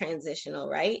that are transitional,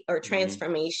 right? Or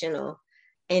transformational.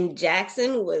 And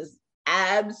Jackson was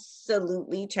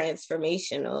absolutely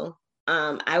transformational.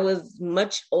 I was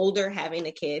much older having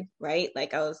a kid, right?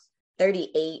 Like I was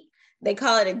 38. They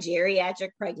call it a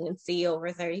geriatric pregnancy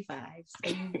over 35.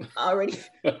 So you already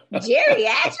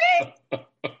geriatric?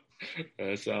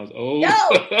 That sounds old. No,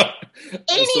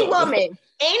 any woman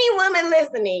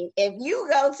listening, if you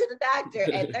go to the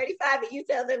doctor at 35 and you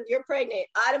tell them you're pregnant,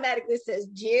 automatically says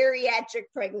geriatric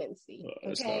pregnancy. Okay?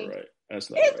 That's not right. That's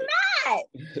not it's right. not.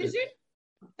 Because you're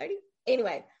 30.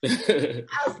 Anyway, I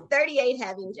was 38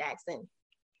 having Jackson.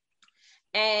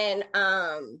 And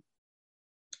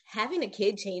having a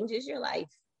kid changes your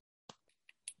life.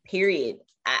 Period.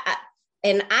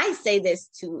 I say this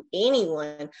to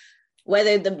anyone,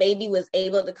 whether the baby was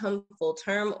able to come full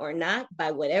term or not, by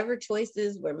whatever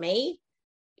choices were made,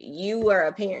 you were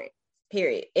a parent,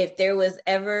 period. If there was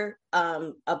ever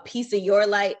a piece of your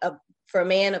life, for a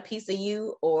man, a piece of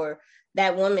you, or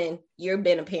that woman, you've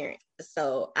been a parent.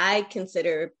 So I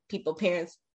consider people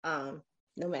parents, no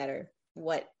matter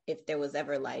what, if there was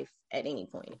ever life at any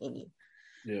point in you.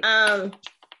 Yeah.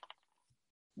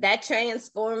 That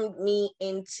transformed me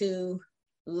into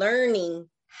learning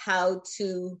how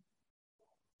to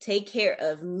take care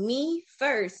of me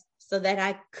first so that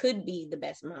I could be the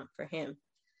best mom for him.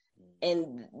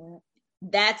 And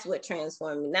that's what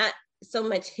transformed me. Not so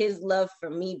much his love for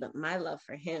me, but my love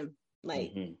for him.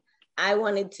 Like, I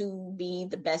wanted to be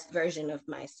the best version of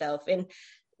myself. And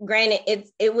granted,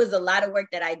 it was a lot of work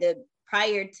that I did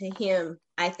prior to him.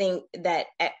 I think that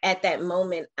at that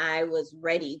moment, I was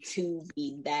ready to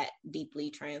be that deeply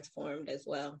transformed as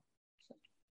well.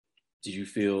 Did you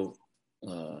feel,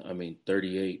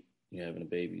 38, you're having a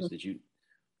baby,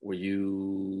 were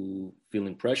you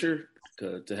feeling pressure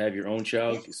to have your own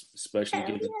child, yes. Especially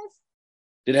given, yes.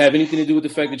 Did it have anything to do with the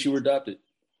fact that you were adopted?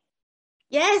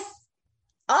 Yes.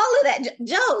 All of that,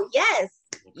 Joe. Yes.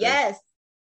 Okay. Yes.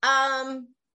 I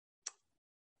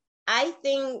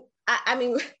think,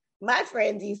 my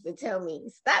friends used to tell me,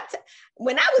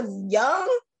 when I was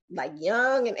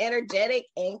young and energetic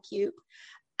and cute,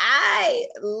 I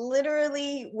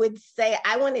literally would say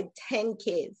I wanted 10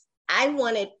 kids. I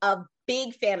wanted a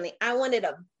big family. I wanted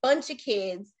a bunch of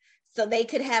kids so they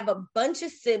could have a bunch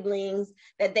of siblings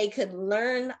that they could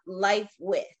learn life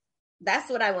with. That's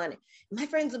what I wanted. My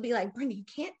friends would be like, Brenda, you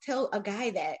can't tell a guy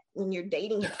that when you're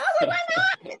dating him. I was like,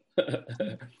 why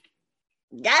not?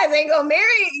 Guys ain't gonna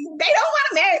marry. They don't want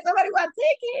to marry somebody who wants 10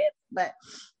 kids. But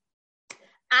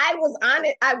I was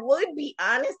honest. I would be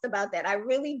honest about that. I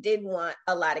really did want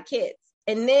a lot of kids.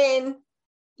 And then,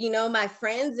 my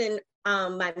friends in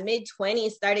my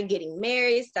mid-20s started getting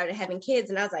married, started having kids.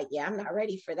 And I was like, yeah, I'm not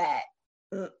ready for that.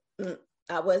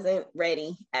 I wasn't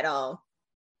ready at all.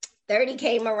 30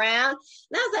 came around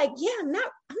and I was like, yeah, I'm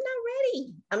not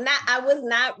ready. I was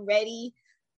not ready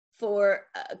for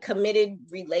a committed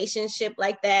relationship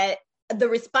like that. The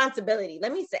responsibility,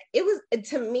 let me say, it was,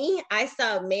 to me, I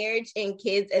saw marriage and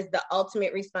kids as the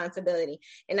ultimate responsibility.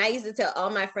 And I used to tell all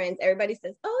my friends, everybody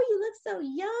says, oh, you look so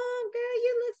young, girl,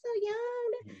 you look so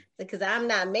young. Because I'm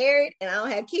not married and I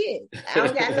don't have kids. I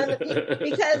don't got nothing,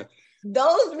 because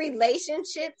those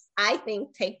relationships, I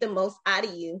think, take the most out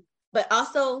of you. But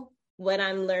also what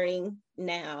I'm learning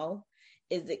now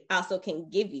is it also can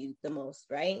give you the most,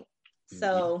 right? Mm-hmm.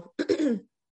 So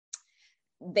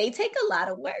they take a lot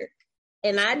of work.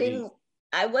 And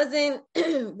I wasn't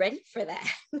ready for that.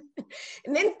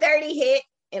 And then 30 hit,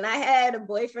 and I had a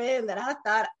boyfriend that I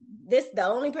thought the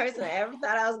only person I ever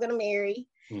thought I was going to marry.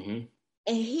 Mm-hmm.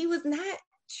 And he was not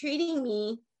treating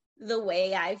me the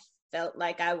way I felt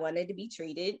like I wanted to be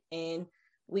treated. And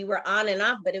we were on and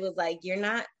off, but it was like, you're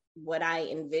not what I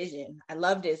envisioned. I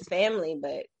loved his family,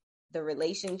 but the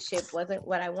relationship wasn't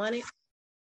what I wanted.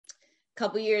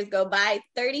 Couple years go by,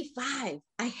 35.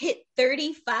 I hit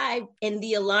 35 and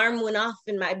the alarm went off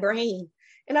in my brain.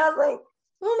 And I was like,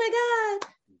 oh my God.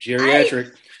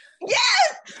 Geriatric.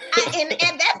 Yes. And at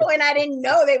that point, I didn't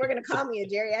know they were going to call me a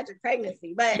geriatric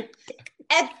pregnancy. But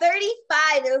at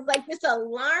 35, it was like this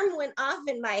alarm went off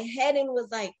in my head and was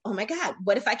like, oh my God,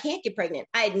 what if I can't get pregnant?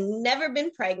 I'd never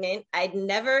been pregnant. I'd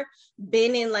never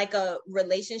been in like a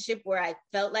relationship where I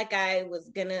felt like I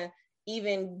was going to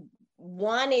even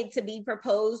wanted to be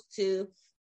proposed to.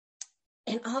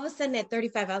 And all of a sudden at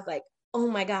 35, I was like, oh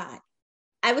my God,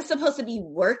 I was supposed to be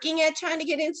working at trying to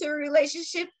get into a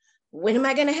relationship. When am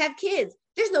I going to have kids?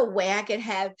 There's no way I could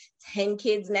have 10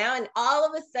 kids now. And all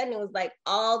of a sudden it was like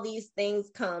all these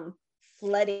things come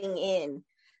flooding in.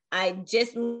 I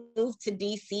just moved to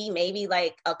DC maybe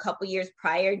like a couple years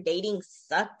prior. Dating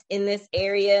sucked in this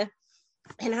area.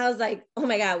 And I was like, oh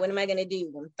my God, what am I going to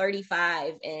do? I'm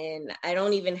 35 and I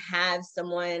don't even have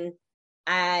someone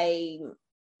I'm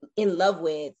in love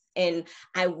with. And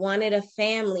I wanted a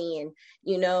family and,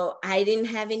 I didn't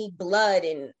have any blood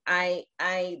and I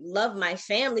love my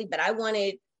family, but I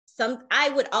wanted I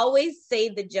would always say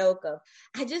the joke of,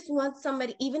 I just want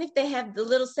somebody, even if they have the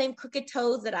little same crooked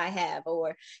toes that I have,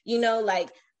 or, like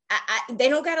they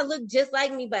don't got to look just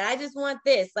like me, but I just want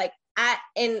this. Like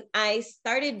I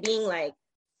started being like,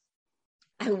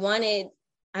 I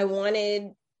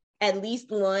wanted at least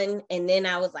one. And then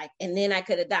I was like, and then I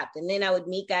could adopt. And then I would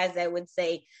meet guys that would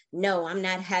say, no, I'm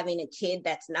not having a kid.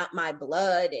 That's not my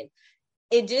blood. And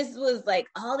it just was like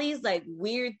all these like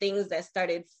weird things that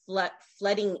started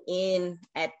flooding in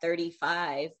at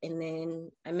 35. And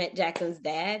then I met Jackson's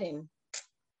dad and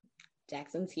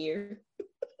Jackson's here.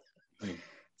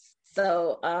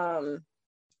 So,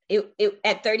 it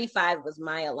at 35 was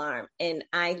my alarm. And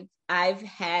I've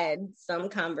had some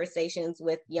conversations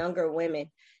with younger women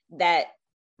that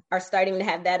are starting to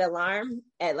have that alarm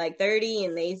at like 30,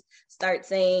 and they start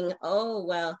saying, oh,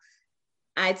 well,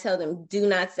 I tell them, do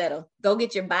not settle. Go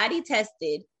get your body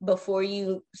tested before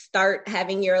you start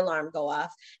having your alarm go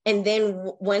off. And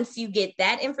then once you get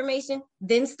that information,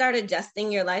 then start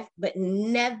adjusting your life, but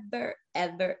never,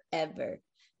 ever, ever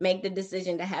make the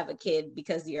decision to have a kid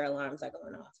because your alarms are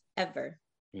going off. Ever.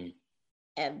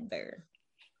 Ever.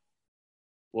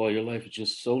 Well, your life is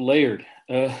just so layered.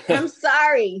 I'm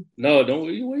sorry. No, what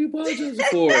are you apologizing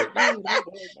for?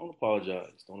 Don't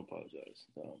apologize. Don't apologize.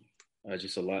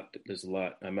 Just a lot. There's a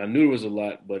lot. I mean, I knew there was a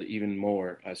lot, but even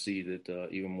more, I see that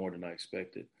even more than I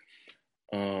expected.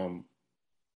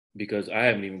 Because I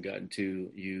haven't even gotten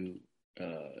to you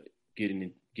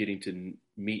getting to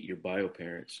meet your bio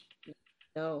parents.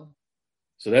 No.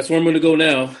 So that's where I'm going to go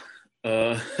now.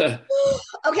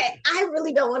 Okay, I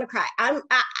really don't want to cry.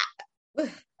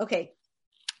 Okay.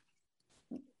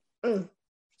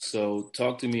 So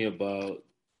talk to me about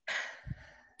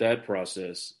that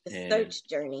process. The search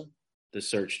journey. The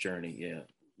search journey, yeah.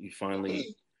 You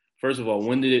finally, first of all,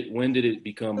 when did it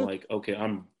become like, okay,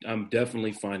 I'm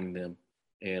definitely finding them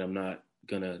and I'm not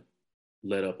gonna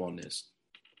let up on this?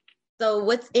 So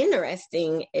what's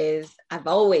interesting is I've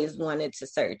always wanted to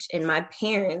search, and my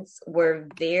parents were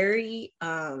very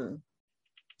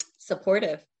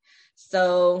supportive.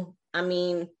 So, I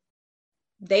mean,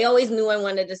 they always knew I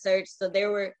wanted to search. So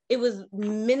it was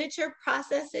miniature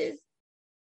processes,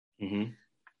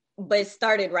 but it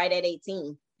started right at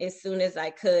 18. As soon as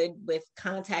I could, with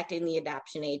contacting the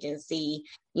adoption agency.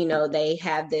 They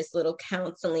have this little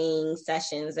counseling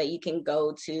sessions that you can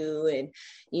go to, and,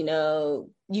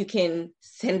 you can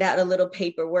send out a little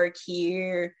paperwork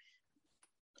here.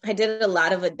 I did a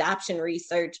lot of adoption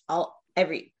research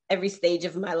every stage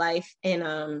of my life. And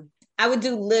I would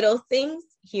do little things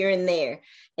here and there.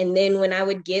 And then when I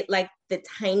would get like the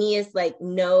tiniest, like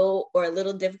no or a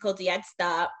little difficulty, I'd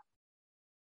stop.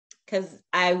 Because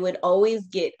I would always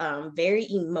get very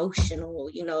emotional,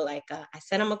 I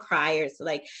said I'm a crier. So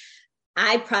like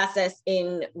I process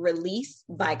in release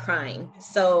by crying.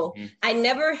 So I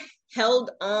never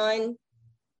held on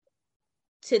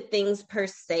to things per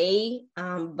se,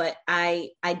 but I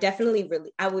definitely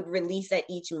I would release at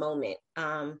each moment,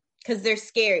 because they're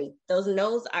scary. Those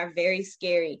no's are very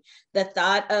scary. The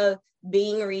thought of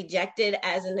being rejected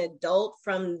as an adult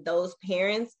from those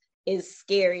parents is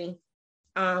scary.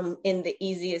 In the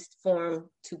easiest form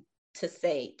to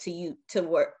say to you, to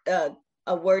work a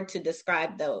word to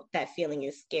describe that feeling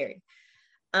is scary.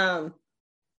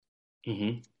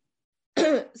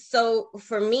 So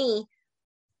for me,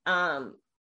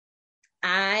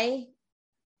 I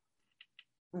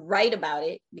write about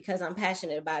it because I'm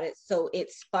passionate about it. So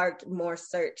it sparked more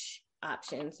search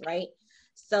options, right?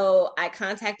 So I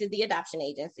contacted the adoption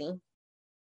agency,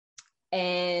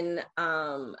 and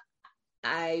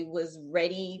I was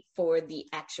ready for the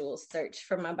actual search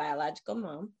for my biological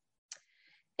mom.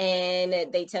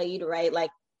 And they tell you to write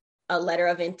like a letter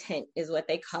of intent is what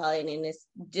they call it. And it's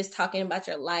just talking about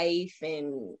your life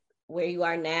and where you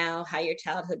are now, how your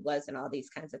childhood was, and all these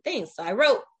kinds of things. So I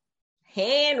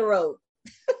hand wrote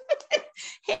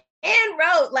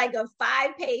like a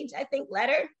 5-page, I think,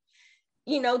 letter,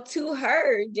 to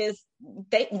her, just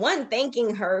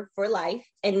thanking her for life,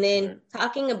 and then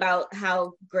talking about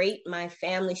how great my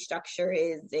family structure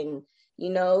is, and,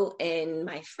 and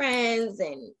my friends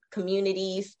and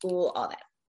community, school, all that.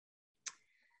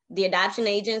 The adoption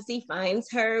agency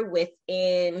finds her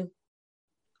within,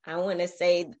 I want to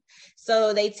say,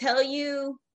 so they tell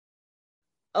you,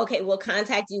 okay, we'll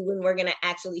contact you when we're going to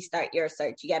actually start your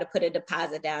search. You got to put a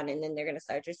deposit down, and then they're going to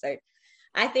start your search.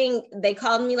 I think they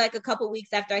called me like a couple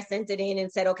weeks after I sent it in and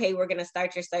said, okay, we're going to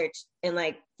start your search. And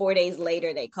like 4 days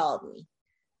later, they called me.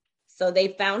 So they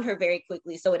found her very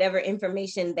quickly. So whatever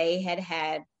information they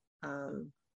had,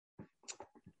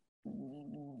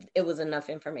 it was enough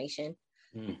information.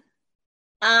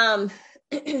 And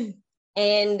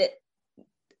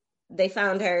they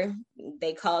found her.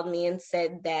 They called me and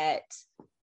said that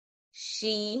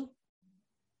she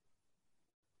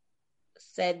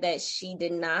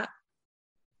did not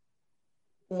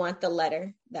want the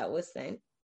letter that was sent.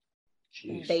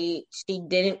 Jeez. She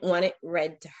didn't want it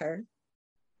read to her.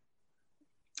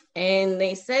 And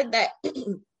they said that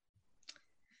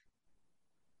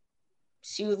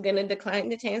she was going to decline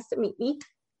the chance to meet me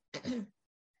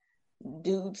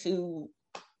due to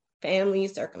family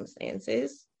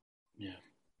circumstances. Yeah.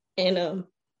 And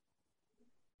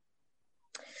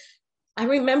I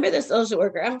remember the social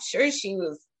worker. I'm sure she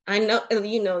was, I know,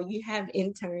 you have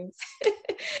interns.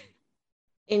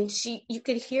 And you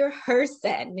could hear her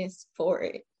sadness for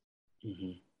it.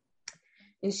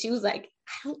 And she was like,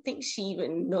 I don't think she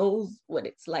even knows what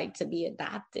it's like to be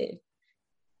adopted.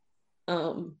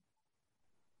 And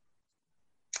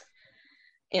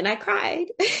I cried.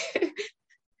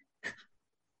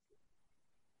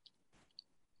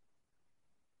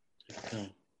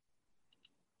 Okay.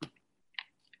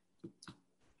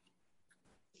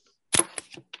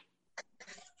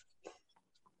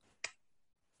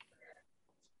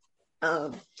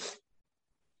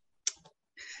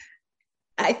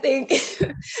 I think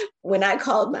when I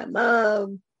called my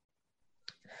mom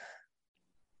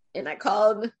and I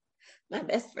called my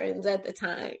best friends at the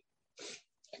time,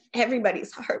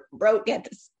 everybody's heart broke at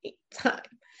the same time.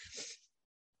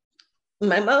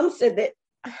 My mom said that,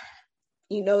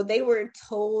 they were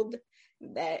told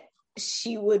that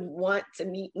she would want to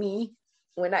meet me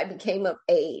when I became of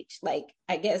age. Like,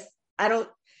 I guess, I don't,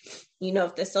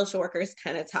 if the social workers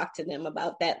kind of talk to them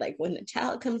about that, like when the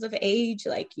child comes of age,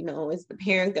 like, is the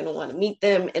parent going to want to meet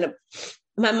them? And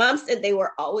my mom said they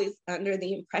were always under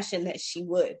the impression that she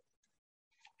would.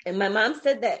 And my mom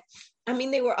said that,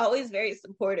 they were always very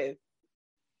supportive.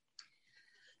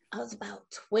 I was about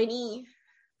 20.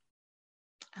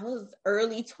 I was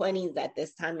early 20s at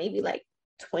this time, maybe like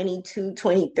 22,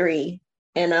 23.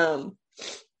 And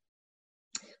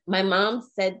my mom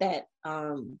said that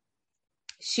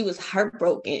she was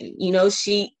heartbroken.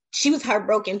 She was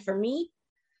heartbroken for me,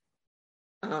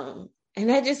 And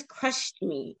that just crushed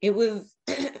me. It was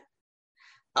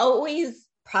always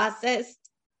processed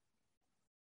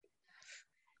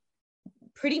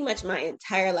pretty much my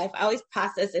entire life. I always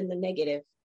process in the negative,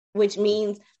 which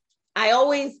means I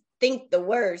always think the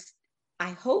worst.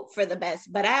 I hope for the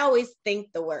best, but I always think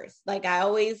the worst. Like I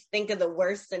always think of the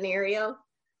worst scenario.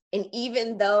 And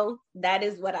even though that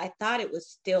is what I thought, it was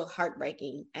still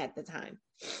heartbreaking at the time.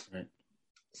 Right.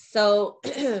 So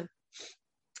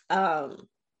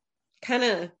kind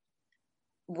of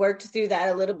worked through that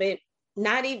a little bit.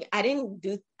 I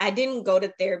didn't go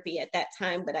to therapy at that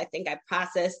time, but I think I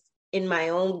processed in my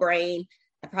own brain,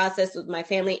 I processed with my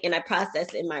family, and I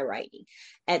processed in my writing.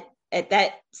 At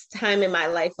that time in my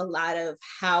life, a lot of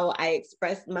how I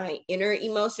expressed my inner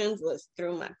emotions was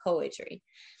through my poetry.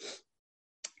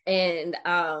 And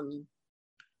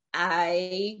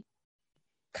I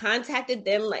contacted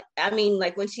them, like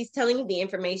when she's telling you the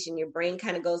information, your brain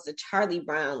kind of goes to Charlie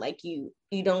Brown, like you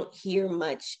don't hear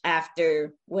much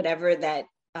after whatever that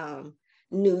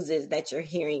news is that you're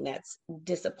hearing that's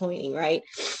disappointing, right?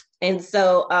 And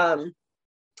so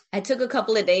I took a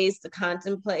couple of days to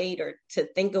contemplate or to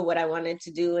think of what I wanted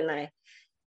to do, and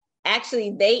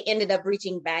they ended up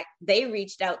reaching back. They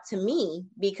reached out to me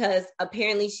because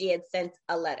apparently she had sent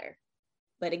a letter.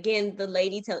 But again, the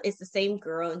lady it's the same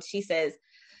girl, and she says,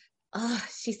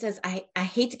 I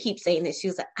hate to keep saying this. She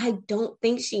was like, I don't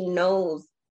think she knows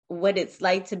what it's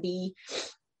like to be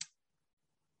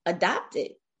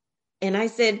adopted. And I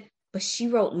said, but she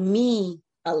wrote me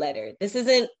a letter. This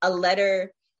isn't a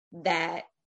letter that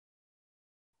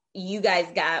you guys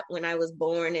got when I was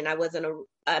born and I was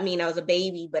a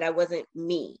baby, but I wasn't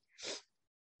me.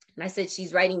 And I said,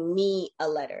 she's writing me a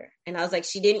letter. And I was like,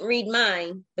 she didn't read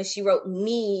mine, but she wrote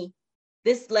me.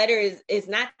 This letter is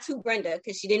not to Brenda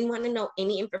because she didn't want to know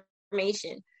any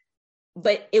information,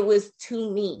 but it was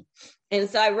to me. And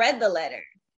so I read the letter,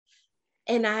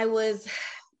 and it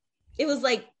was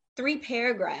like 3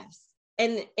 paragraphs.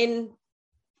 And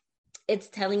it's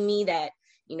telling me that,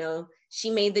 she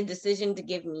made the decision to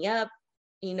give me up,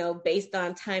 based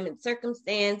on time and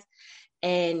circumstance.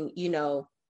 And,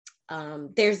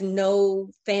 there's no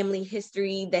family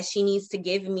history that she needs to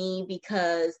give me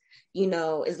because,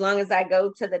 as long as I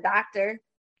go to the doctor,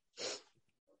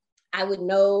 I would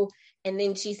know. And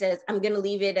then she says, I'm going to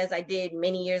leave it as I did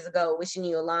many years ago, wishing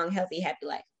you a long, healthy, happy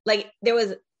life. Like there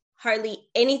was hardly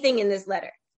anything in this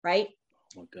letter, right?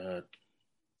 Oh God.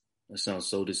 That sounds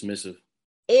so dismissive.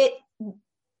 It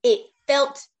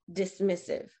felt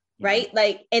dismissive, right? Mm-hmm.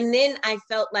 Like, and then I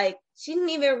felt like she didn't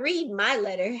even read my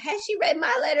letter. Had she read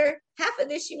my letter, half of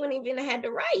this she wouldn't even have had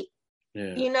to write.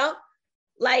 Yeah.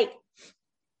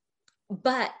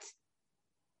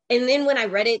 And then when I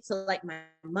read it to like my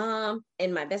mom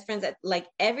and my best friends, like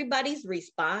everybody's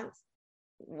response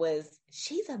was,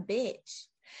 she's a bitch.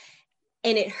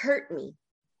 And it hurt me.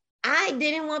 I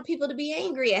didn't want people to be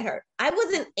angry at her. I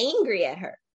wasn't angry at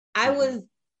her. I was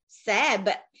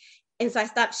sad, and so I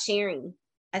stopped sharing.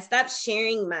 I stopped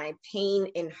sharing my pain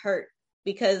and hurt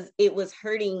because it was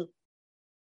hurting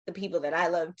the people that I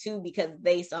love too, because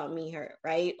they saw me hurt,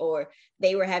 right? Or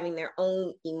they were having their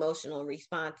own emotional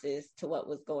responses to what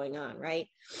was going on, right?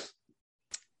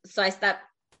 So I stopped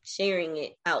sharing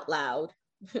it out loud.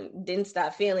 Didn't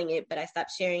stop feeling it, but I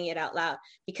stopped sharing it out loud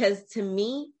because to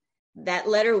me, that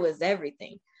letter was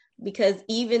everything. Because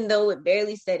even though it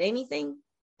barely said anything,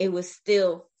 it was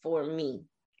still for me.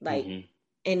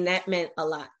 And that meant a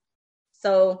lot.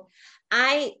 So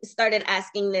I started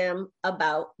asking them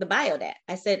about the biodad.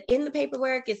 I said, in the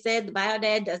paperwork, it said the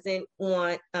biodad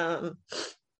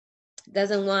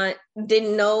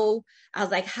didn't know. I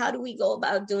was like, how do we go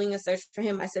about doing a search for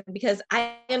him? I said, because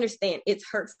I understand it's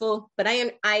hurtful, but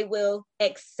I will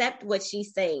accept what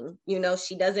she's saying.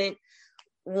 She doesn't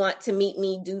want to meet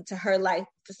me due to her life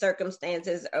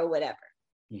circumstances or whatever.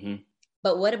 Mm-hmm.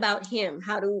 But what about him?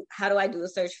 How do I do a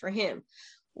search for him?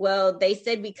 Well, they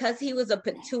said because he was a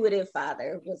pituitive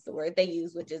father, was the word they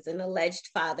used, which is an alleged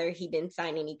father. He didn't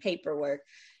sign any paperwork.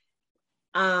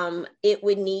 It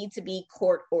would need to be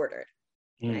court ordered.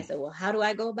 And I said, well, how do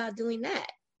I go about doing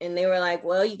that? And they were like,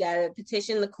 well, you got to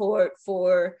petition the court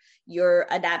for your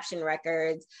adoption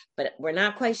records, but we're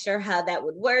not quite sure how that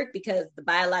would work because the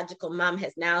biological mom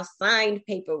has now signed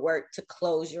paperwork to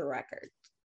close your records.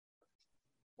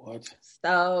 What?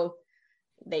 So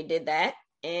they did that,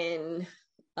 and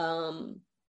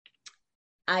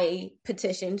I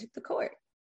petitioned the court.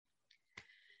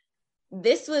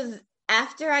 This was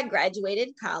after I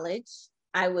graduated college.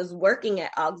 I was working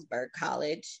at Augsburg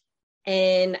College,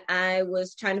 and I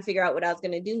was trying to figure out what I was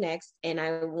going to do next. And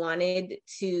I wanted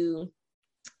to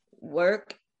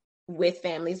work with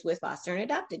families with foster and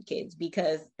adopted kids,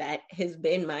 because that has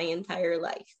been my entire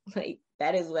life. Like,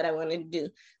 that is what I wanted to do.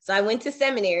 So I went to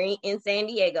seminary in San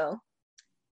Diego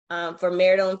for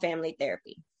marital and family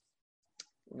therapy.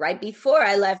 Right before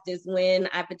I left is when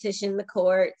I petitioned the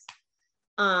courts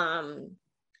and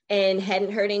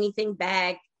hadn't heard anything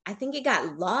back. I think it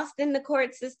got lost in the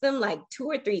court system like 2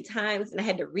 or 3 times, and I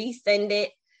had to resend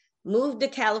it, moved to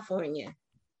California.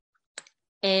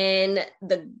 And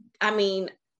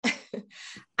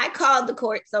I called the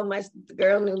court so much, the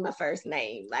girl knew my first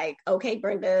name. Like, okay,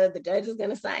 Brenda, the judge is going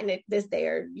to sign it this day,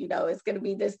 or, it's going to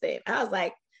be this thing. I was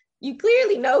like, you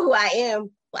clearly know who I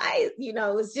am. Why,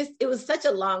 it was such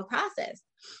a long process.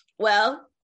 Well,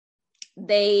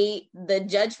 the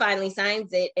judge finally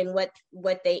signs it. And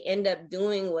what they end up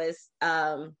doing was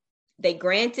they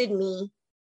granted me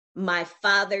my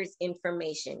father's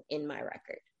information in my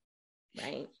record,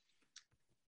 right?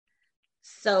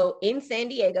 So in San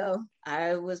Diego,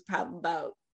 I was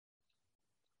probably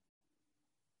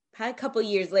a couple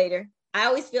years later. I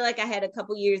always feel like I had a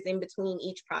couple years in between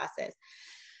each process.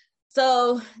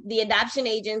 So the adoption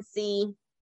agency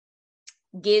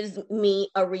gives me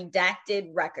a redacted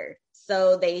record.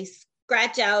 So they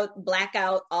black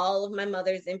out all of my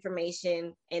mother's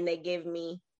information, and they give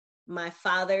me my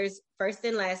father's first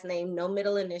and last name, no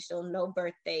middle initial, no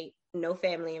birth date, no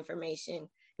family information.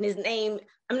 And his name,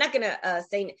 I'm not going to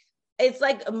say, it's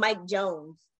like Mike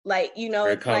Jones. Like,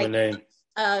 very it's common like,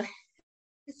 name.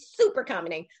 Super common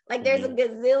name. Like, there's a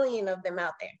gazillion of them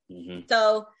out there. Mm-hmm.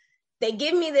 So they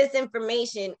give me this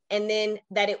information, and then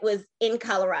that it was in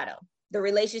Colorado. The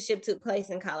relationship took place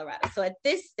in Colorado. So at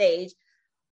this stage,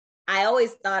 I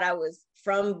always thought I was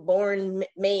born,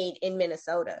 made in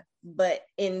Minnesota. But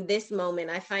in this moment,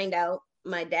 I find out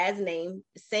my dad's name,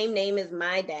 same name as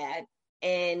my dad.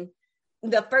 And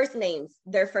their first names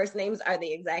are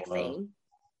the exact same.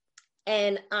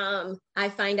 And I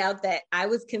find out that I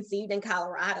was conceived in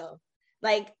Colorado.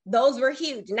 Like, those were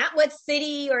huge. Not what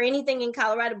city or anything in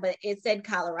Colorado, but it said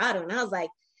Colorado. And I was like,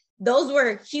 those were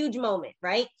a huge moment,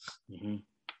 right? Mm-hmm.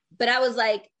 But I was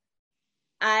like,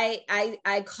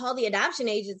 I call the adoption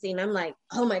agency, and I'm like,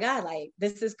 oh my God, like,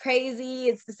 this is crazy.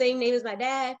 It's the same name as my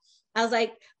dad. I was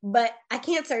like, but I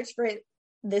can't search for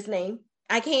this name.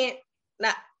 I can't,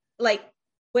 not, like,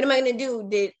 what am I going to do?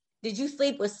 Did you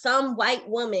sleep with some white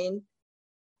woman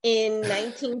in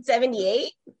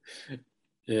 1978?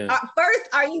 Yeah. First,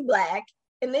 are you Black?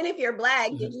 And then if you're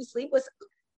Black, did you sleep with?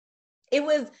 It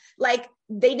was like,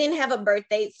 they didn't have a birth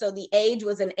date, so the age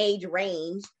was an age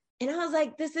range. And I was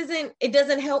like, it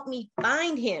doesn't help me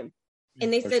find him.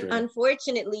 And they said,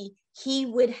 unfortunately, he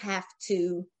would have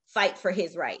to fight for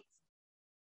his rights.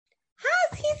 How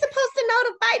is he supposed to know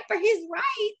to fight for his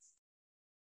rights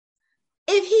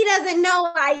if he doesn't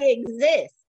know I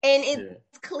exist? And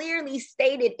it's clearly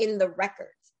stated in the records.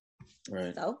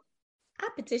 Right. So I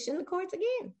petitioned the courts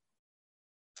again.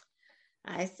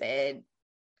 I said,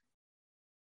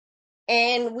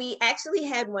 and we actually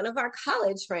had one of our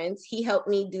college friends, he helped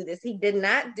me do this. He did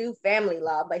not do family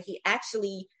law, but he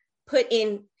actually put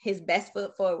in his best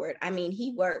foot forward. I mean,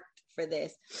 he worked for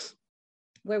this,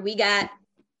 where we got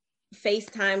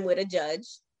FaceTime with a judge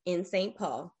in St.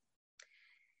 Paul.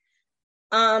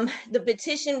 The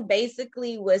petition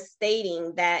basically was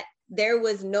stating that there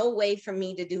was no way for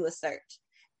me to do a search.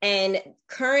 And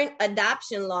current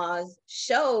adoption laws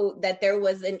show that there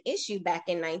was an issue back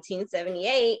in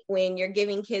 1978 when you're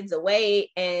giving kids away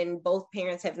and both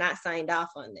parents have not signed off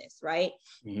on this, right?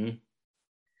 Mm-hmm.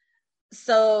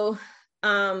 So,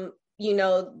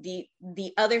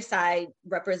 the other side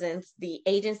represents the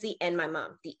agency and my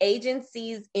mom. The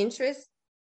agency's interests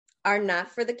are not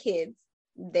for the kids.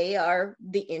 They are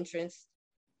the interests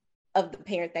of the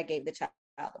parent that gave the child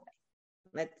away.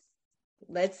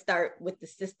 Let's start with the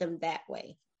system that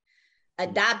way.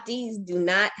 Adoptees do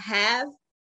not have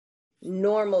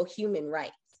normal human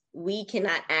rights. We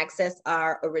cannot access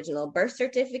our original birth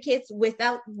certificates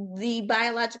without the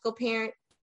biological parent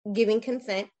giving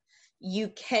consent. You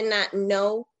cannot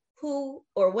know who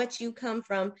or what you come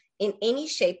from in any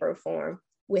shape or form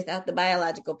without the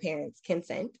biological parent's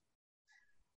consent.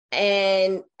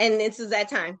 And this is that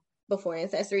time before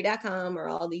Ancestry.com or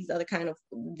all these other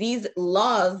these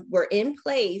laws were in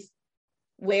place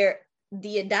where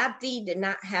the adoptee did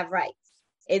not have rights.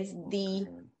 It's the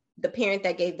parent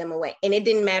that gave them away. And it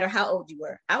didn't matter how old you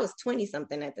were. I was 20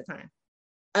 something at the time,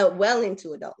 well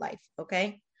into adult life.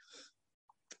 Okay.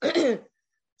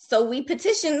 So we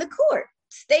petitioned the court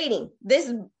stating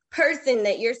this person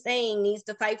that you're saying needs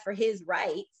to fight for his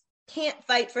rights can't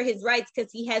fight for his rights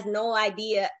because he has no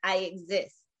idea I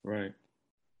exist. Right.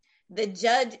 The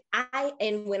judge,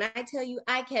 and when I tell you,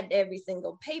 I kept every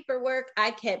single paperwork,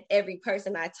 I kept every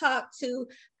person I talked to,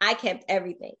 I kept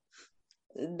everything.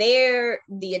 The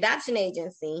adoption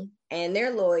agency and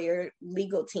their lawyer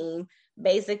legal team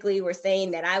basically were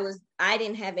saying that I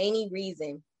didn't have any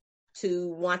reason to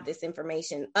want this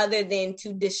information other than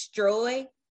to destroy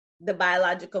the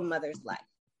biological mother's life.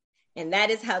 And that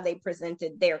is how they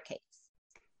presented their case.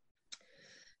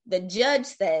 The judge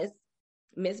says,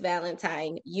 Miss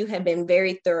Valentine, you have been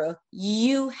very thorough.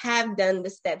 You have done the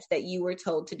steps that you were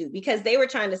told to do, because they were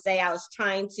trying to say I was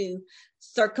trying to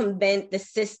circumvent the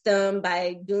system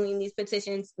by doing these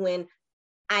petitions when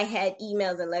I had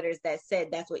emails and letters that said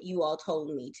that's what you all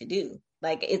told me to do.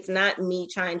 Like, it's not me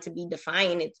trying to be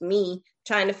defiant. It's me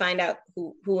trying to find out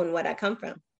who and what I come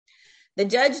from. The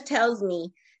judge tells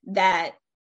me that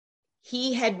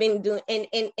he had been doing,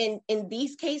 and in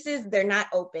these cases, they're not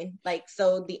open. Like,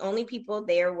 so the only people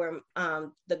there were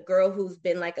the girl who's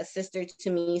been like a sister to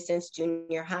me since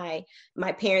junior high,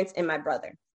 my parents and my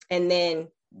brother, and then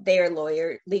their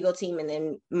lawyer, legal team, and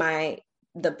then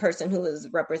the person who was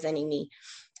representing me.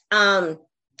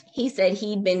 He said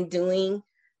he'd been doing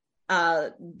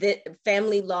the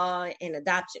family law and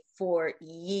adoption for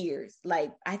years.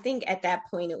 Like, I think at that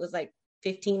point it was like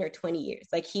 15 or 20 years.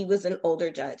 Like, he was an older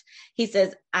judge. He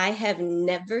says, I have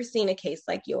never seen a case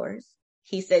like yours.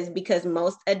 He says, because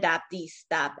most adoptees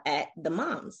stop at the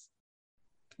moms.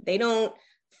 They don't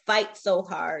fight so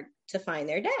hard to find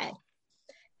their dad.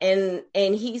 And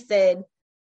he said,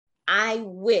 I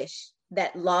wish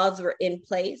that laws were in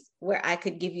place where I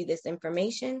could give you this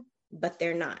information, but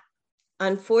they're not.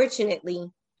 Unfortunately,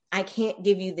 I can't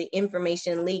give you the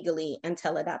information legally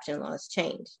until adoption laws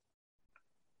change.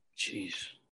 Jeez.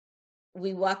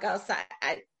 We walk outside,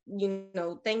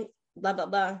 thank blah, blah,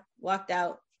 blah, walked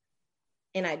out,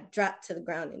 and I dropped to the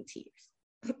ground in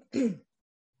tears.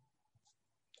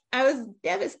 I was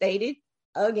devastated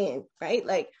again, right?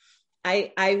 Like,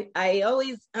 I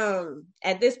always,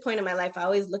 at this point in my life, I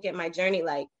always look at my journey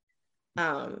like,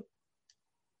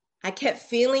 I kept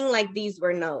feeling like these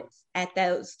were no's at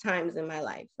those times in my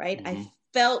life, right? Mm-hmm. I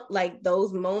felt like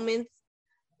those moments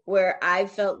where I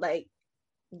felt like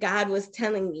God was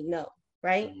telling me no,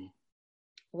 right? Mm-hmm.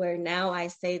 Where now I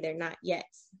say they're not yet.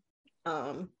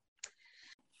 So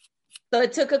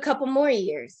it took a couple more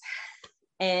years.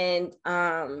 And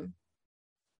I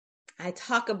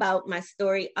talk about my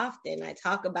story often. I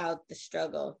talk about the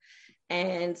struggle.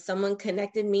 And someone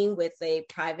connected me with a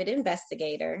private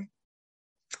investigator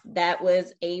that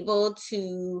was able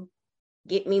to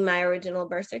get me my original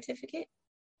birth certificate.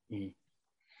 Mm-hmm.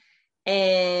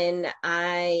 And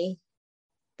I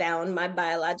found my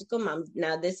biological mom.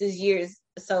 Now, this is years.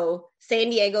 So San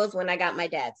Diego is when I got my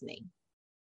dad's name.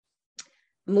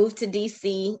 Moved to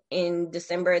DC in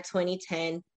December of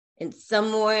 2010. And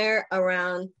somewhere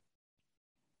around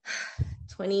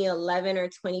 2011 or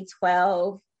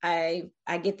 2012, I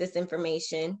get this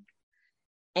information.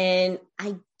 And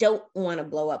I don't want to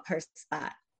blow up her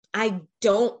spot. I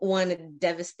don't want to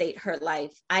devastate her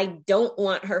life. I don't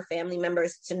want her family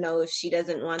members to know if she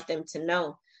doesn't want them to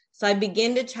know. So I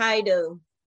begin to try to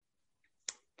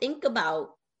think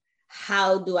about,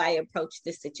 how do I approach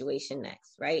this situation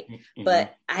next, right? Mm-hmm.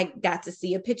 But I got to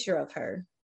see a picture of her.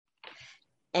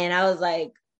 And I was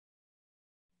like,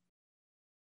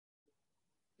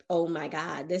 oh my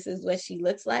God, this is what she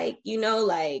looks like.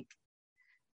 Like,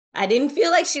 I didn't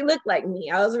feel like she looked like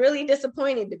me. I was really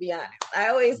disappointed, to be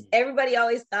honest. Everybody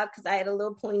always thought, because I had a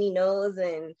little pointy nose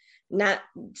and not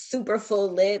super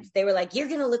full lips, they were like, you're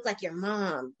going to look like your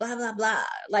mom, blah, blah, blah.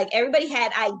 Like, everybody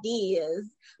had ideas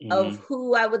of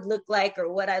who I would look like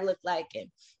or what I look like. And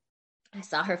I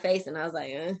saw her face and I was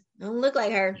like, I don't look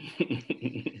like her.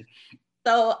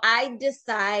 So I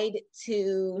decide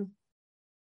to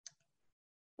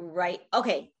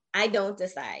I don't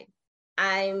decide.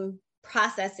 I'm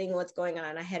processing what's going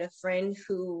on. I had a friend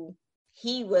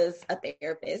he was a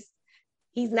therapist.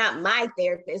 He's not my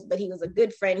therapist, but he was a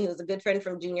good friend. He was a good friend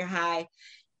from junior high.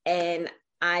 And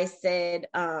I said,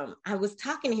 I was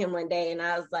talking to him one day and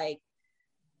I was like,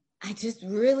 I just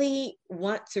really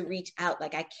want to reach out.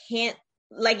 Like, I can't,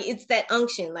 like, it's that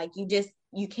unction. Like,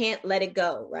 you can't let it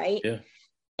go. Right. Yeah.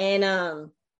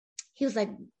 And he was like,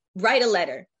 write a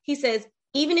letter. He says,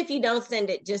 even if you don't send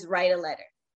it, just write a letter.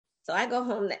 So I go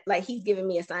home, like, he's giving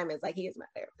me assignments, like he is my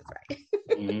therapist, right?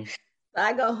 Mm-hmm. So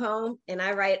I go home and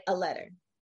I write a letter.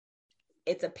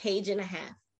 It's a page and a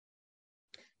half.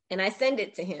 And I send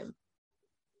it to him.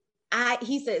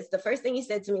 He says, the first thing he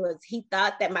said to me was he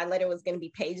thought that my letter was going to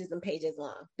be pages and pages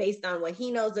long based on what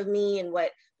he knows of me and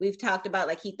what we've talked about.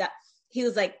 Like, he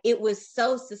was like, it was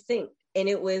so succinct and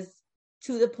it was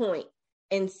to the point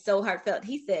and so heartfelt.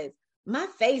 He says, my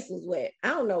face was wet. I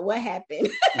don't know what happened.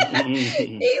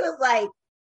 He was like,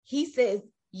 he says,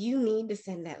 you need to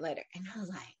send that letter. And I was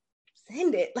like,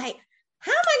 send it. Like,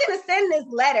 how am I going to send this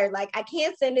letter? Like, I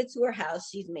can't send it to her house.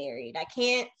 She's married.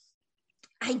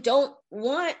 I don't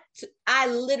want to. I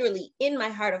literally, in my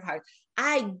heart of hearts,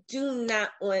 I do not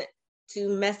want to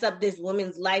mess up this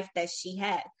woman's life that she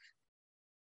had.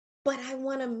 But I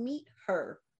want to meet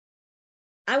her.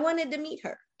 I wanted to meet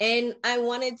her. And I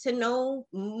wanted to know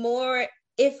more,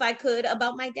 if I could,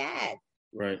 about my dad.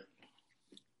 Right.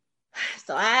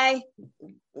 So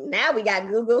now we got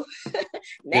Google.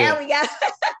 Now we got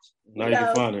now you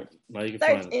can find it. Now you can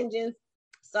search find it. engines.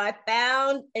 So I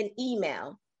found an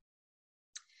email,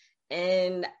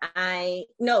 and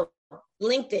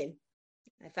LinkedIn.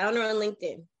 I found her on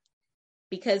LinkedIn,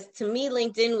 because to me,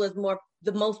 LinkedIn was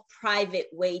the most private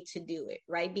way to do it,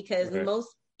 right? Because most,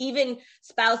 even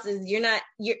spouses,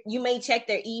 you may check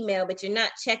their email, but you're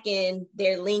not checking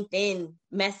their LinkedIn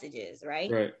messages,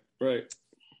 right? Right.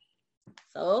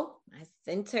 So I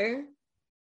sent her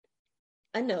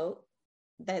a note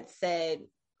that said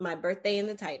my birthday in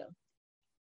the title.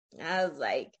 I was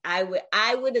like, I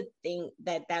would have think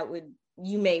that would,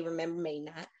 you may remember, may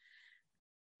not.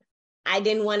 I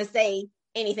didn't want to say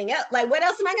anything else. Like, what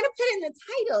else am I going to put in the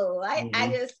title?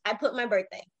 I put my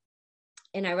birthday,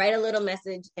 and I write a little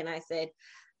message, and I said,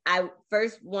 I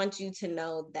first want you to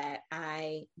know that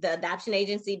the adoption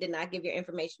agency did not give your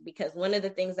information, because one of the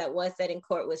things that was said in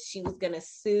court was she was going to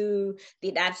sue the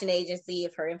adoption agency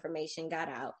if her information got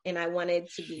out. And I wanted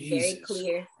to be very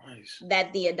clear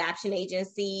that the adoption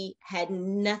agency had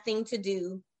nothing to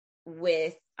do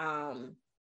with it.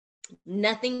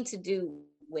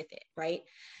 Right.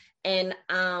 And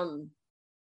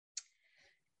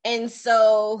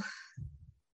so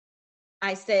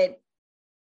I said,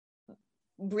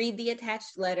 read the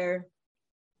attached letter.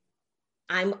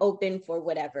 I'm open for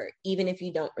whatever, even if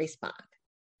you don't respond.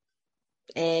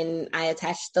 And I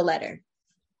attached the letter.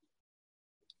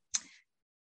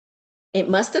 It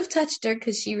must have touched her,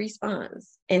 because she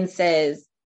responds and says,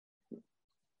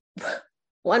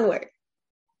 one word,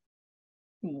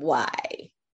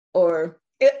 why? Or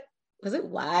was it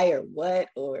why or what?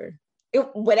 Or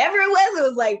whatever it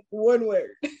was like one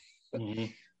word. Mm-hmm.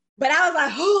 But I was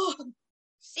like, oh,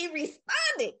 she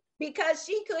responded, because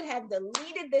she could have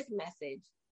deleted this message,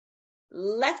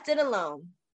 left it alone,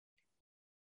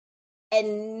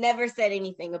 and never said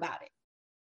anything about it.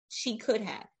 She could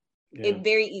have it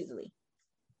very easily.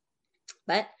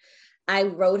 But I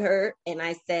wrote her and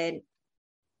I said,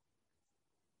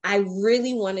 I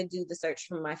really want to do the search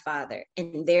for my father,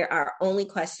 and there are only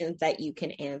questions that you can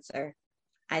answer.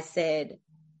 I said,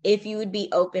 if you would be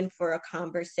open for a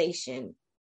conversation,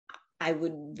 I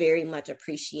would very much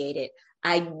appreciate it.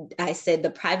 I said the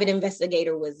private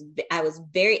investigator I was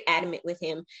very adamant with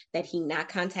him that he not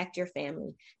contact your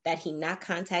family, that he not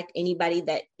contact anybody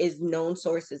that is known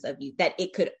sources of you, that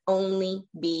it could only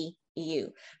be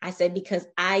you. I said, because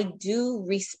I do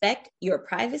respect your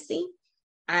privacy.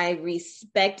 I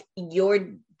respect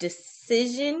your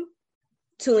decision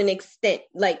to an extent,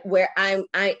 like where I'm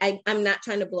not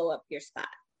trying to blow up your spot,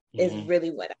 is really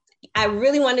what I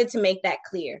really wanted to make that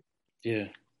clear. Yeah.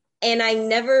 And I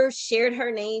never shared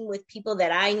her name with people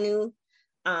that I knew,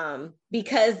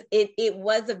 because it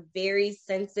was a very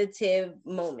sensitive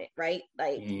moment, right?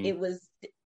 Like it was,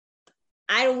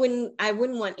 I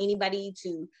wouldn't want anybody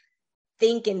to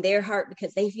think in their heart,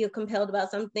 because they feel compelled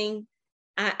about something.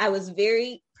 I'm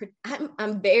very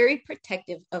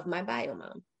protective of my bio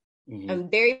mom. I'm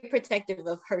very protective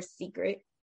of her secret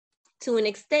to an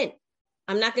extent.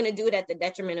 I'm not going to do it at the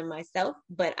detriment of myself,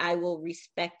 but I will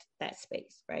respect that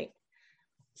space, right?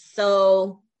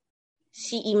 So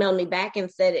she emailed me back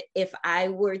and said if I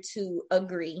were to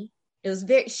agree,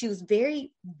 she was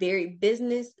very, very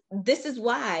business. This is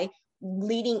why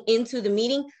leading into the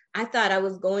meeting, I thought I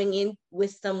was going in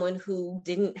with someone who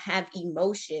didn't have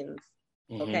emotions.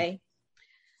 Okay.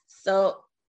 So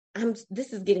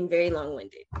this is getting very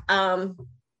long-winded.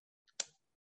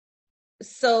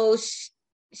 So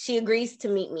she agrees to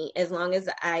meet me as long as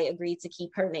I agree to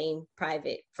keep her name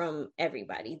private from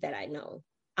everybody that I know.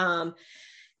 And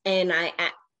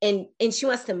she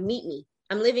wants to meet me.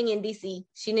 I'm living in DC.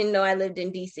 She didn't know I lived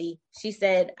in DC. She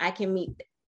said I can meet.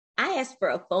 I asked for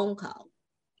a phone call.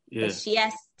 Yeah. But she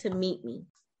asked to meet me.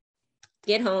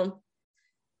 Get home.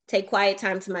 Take quiet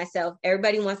time to myself.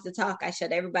 Everybody wants to talk. I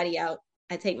shut everybody out.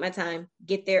 I take my time.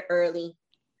 Get there early.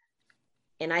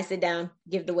 And I sit down,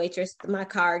 give the waitress my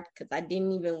card, because I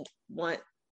didn't even want,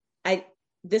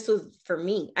 this was for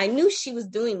me. I knew she was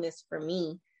doing this for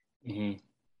me.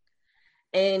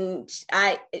 And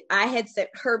I had sent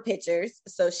her pictures.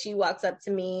 So she walks up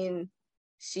to me and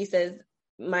she says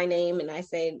my name, and I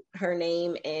say her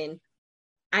name, and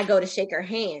I go to shake her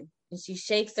hand, and she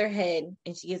shakes her head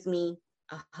and she gives me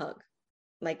a hug,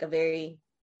 like a very,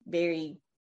 very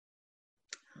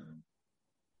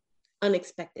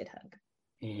unexpected hug.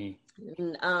 Mm-hmm.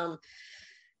 And,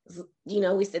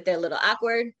 we sit there a little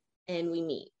awkward and we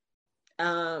meet.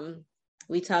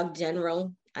 We talk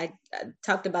general. I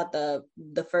talked about the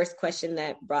first question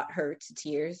that brought her to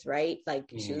tears, right? Like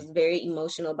mm-hmm. She was very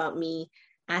emotional about me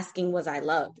asking, was I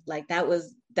loved? Like that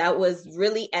was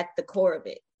really at the core of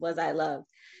it. Was I loved?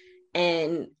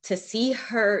 And to see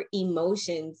her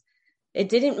emotions, it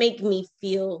didn't make me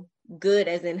feel good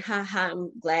as in, haha,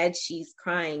 I'm glad she's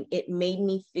crying. It made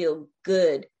me feel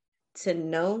good to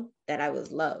know that I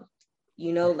was loved,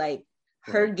 like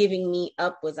her giving me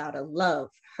up was out of love,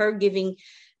 her giving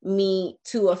me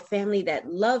to a family that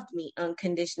loved me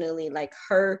unconditionally, like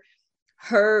her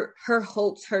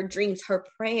hopes, her dreams, her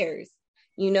prayers.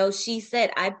 She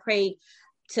said, I prayed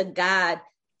to God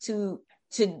to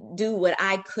do what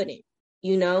I couldn't,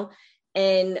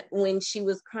 and when she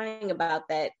was crying about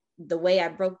that, the way I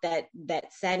broke that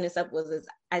sadness up was as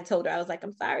I told her, I was like,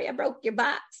 I'm sorry, I broke your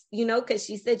box, because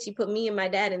she said she put me and my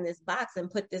dad in this box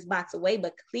and put this box away,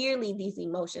 but clearly these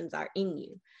emotions are in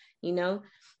you,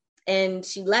 and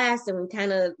she laughed and we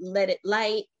kind of let it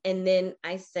light. And then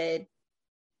I said,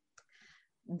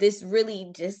 this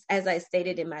really, just as I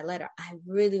stated in my letter, I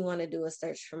really want to do a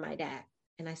search for my dad.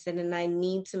 And I said, and I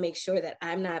need to make sure that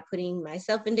I'm not putting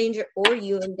myself in danger or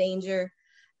you in danger.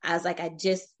 I was like, I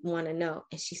just want to know.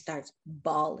 And she starts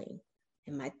bawling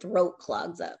and my throat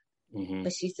clogs up. Mm-hmm.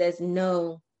 But she says,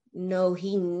 no,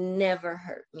 he never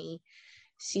hurt me.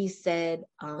 She said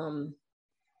it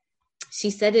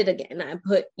again. I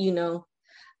put,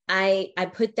 I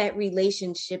put that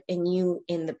relationship in you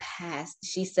in the past.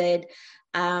 She said,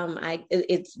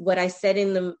 it's what I said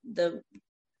in the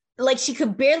like she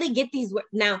could barely get these words.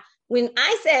 Now, when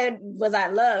I said, was I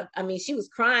loved? I mean, she was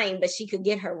crying, but she could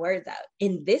get her words out.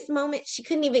 In this moment, she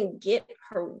couldn't even get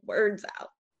her words out.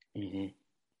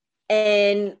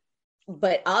 Mm-hmm.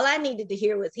 But all I needed to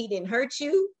hear was he didn't hurt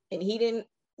you, and he didn't,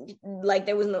 like,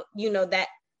 there was no, that.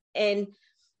 And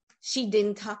she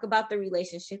didn't talk about the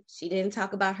relationship. She didn't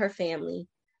talk about her family.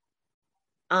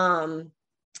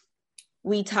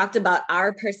 We talked about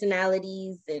our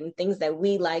personalities and things that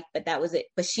we like, but that was it.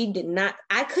 But she did not,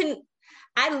 I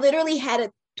literally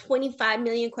had 25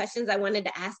 million questions I wanted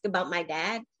to ask about my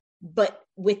dad, but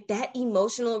with that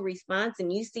emotional response,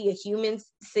 and you see a human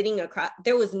sitting across,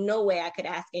 there was no way I could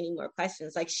ask any more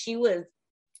questions. Like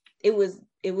it was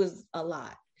a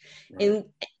lot. Right. And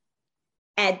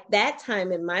at that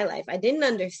time in my life, I didn't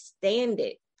understand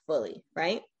it fully,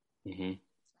 right? Mm-hmm.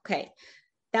 Okay.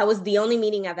 That was the only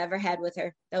meeting I've ever had with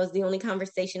her. That was the only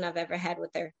conversation I've ever had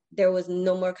with her. There was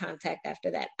no more contact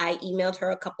after that. I emailed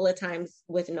her a couple of times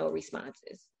with no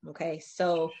responses. Okay.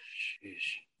 So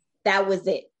that was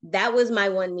it. That was my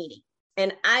one meeting.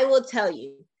 And I will tell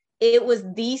you, it was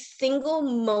the single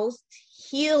most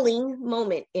healing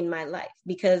moment in my life,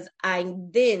 because I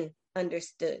then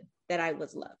understood that I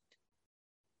was loved.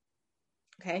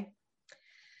 Okay.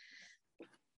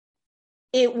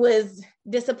 It was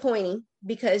disappointing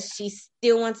because she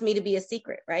still wants me to be a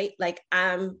secret, right? Like,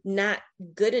 I'm not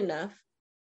good enough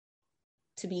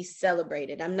to be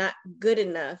celebrated. I'm not good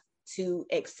enough to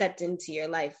accept into your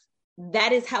life.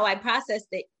 That is how I processed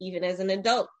it, even as an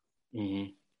adult.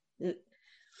 Mm-hmm.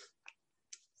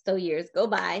 So years go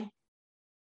by.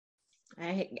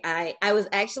 I was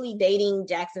actually dating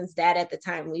Jackson's dad at the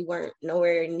time. We weren't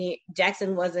nowhere near,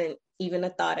 Jackson wasn't even a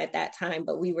thought at that time,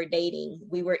 but we were dating.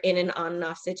 We were in an on and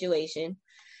off situation.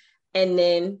 And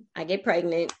then I get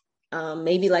pregnant,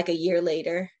 maybe like a year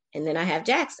later, and then I have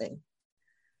Jackson.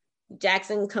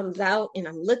 Jackson comes out and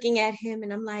I'm looking at him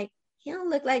and I'm like, he don't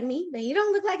look like me, but he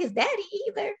don't look like his daddy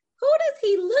either. Who does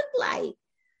he look like?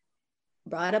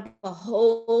 Brought up a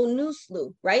whole new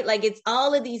slew, right? Like, it's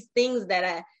all of these things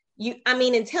that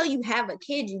until you have a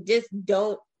kid, you just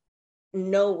don't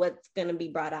know what's going to be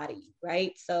brought out of you,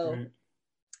 right? So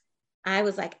I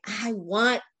was like, I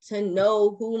want to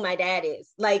know who my dad is.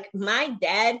 Like, my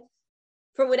dad,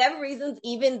 for whatever reasons,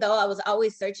 even though I was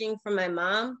always searching for my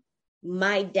mom,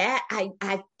 my dad,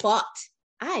 I fought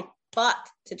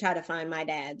to try to find my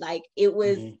dad. Like, it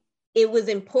was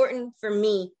important for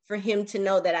me, for him to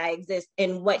know that I exist,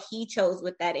 and what he chose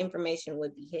with that information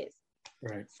would be his.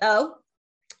 Right. So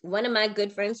one of my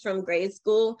good friends from grade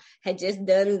school had just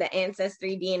done the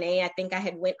Ancestry DNA. I think I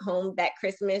had went home that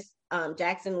Christmas.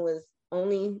 Jackson was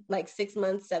only like 6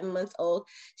 months, 7 months old.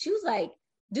 She was like,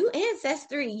 do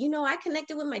Ancestry. You know, I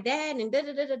connected with my dad and da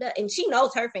da da da da. And she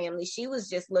knows her family. She was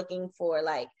just looking for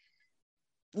like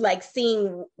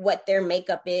seeing what their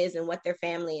makeup is and what their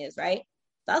family is, right?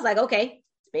 So I was like, okay,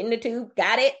 spin the tube,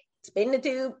 got it, spin the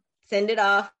tube, send it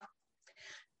off.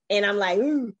 And I'm like,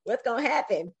 ooh, what's gonna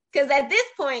happen? Because at this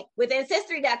point, with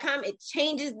Ancestry.com, it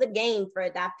changes the game for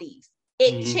adoptees.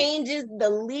 It changes the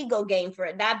legal game for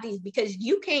adoptees, because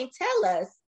you can't tell us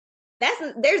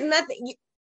there's nothing.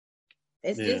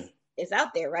 It's just, it's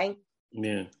out there, right?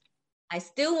 Yeah. I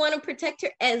still want to protect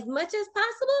her as much as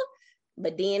possible,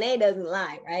 but DNA doesn't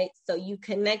lie, right? So you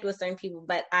connect with certain people,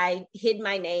 but I hid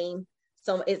my name.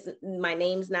 So my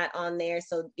name's not on there.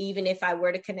 So even if I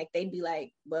were to connect, they'd be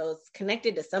like, well, it's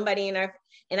connected to somebody and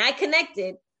I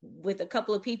connected with a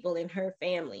couple of people in her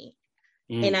family.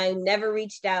 And I never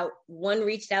reached out. One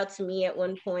reached out to me at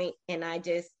one point, and I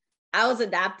just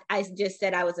said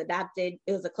I was adopted.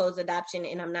 It was a closed adoption,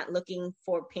 and I'm not looking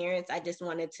for parents. I just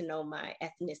wanted to know my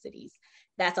ethnicities.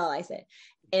 That's all I said.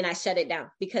 And I shut it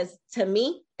down, because to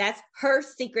me, that's her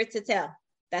secret to tell.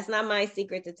 That's not my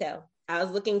secret to tell. I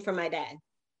was looking for my dad.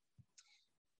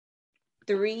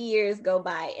 3 years go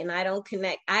by and I don't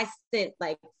connect. I sent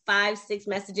like 5-6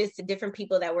 messages to different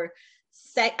people that were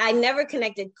I never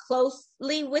connected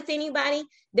closely with anybody.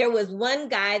 There was one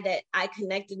guy that I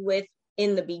connected with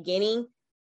in the beginning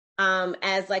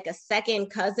as like a second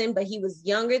cousin, but he was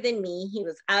younger than me. He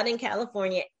was out in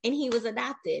California and he was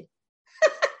adopted.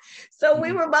 So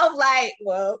we were both like,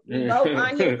 well, we're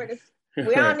on here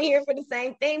for the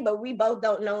same thing, but we both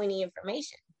don't know any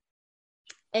information.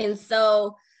 And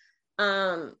so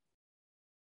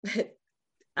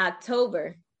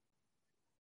October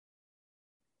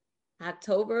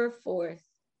 4th,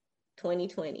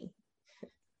 2020,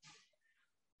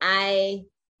 I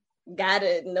got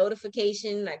a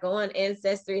notification. I go on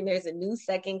Ancestry and there's a new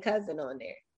second cousin on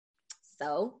there.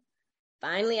 So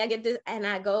finally I get this, and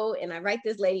I go and I write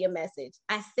this lady a message.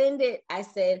 I send it. I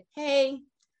said, hey,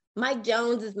 Mike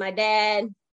Jones is my dad.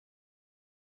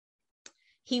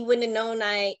 He wouldn't have known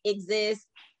I exist.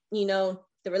 You know,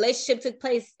 the relationship took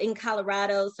place in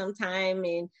Colorado sometime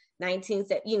in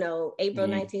April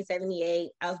 1978.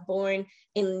 I was born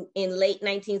in late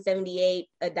 1978,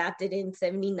 adopted in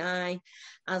 79.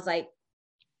 I was like,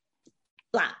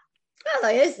 blah. I was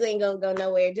like, this ain't gonna go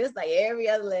nowhere, just like every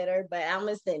other letter, but I'm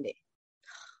gonna send it.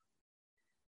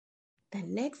 The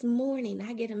next morning,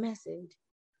 I get a message.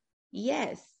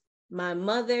 Yes, my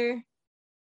mother's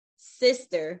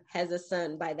sister has a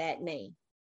son by that name.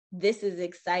 This is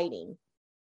exciting.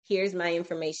 Here's my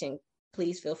information.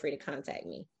 Please feel free to contact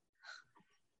me.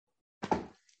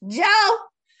 Joe,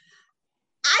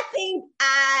 I think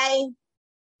I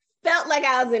felt like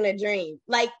I was in a dream.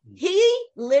 Like, he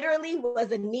literally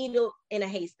was a needle in a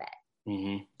haystack.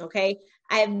 Okay.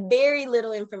 I have very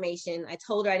little information. I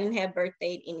told her I didn't have birth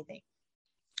date, anything.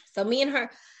 So me and her,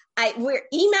 we're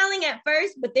emailing at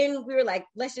first, but then we were like,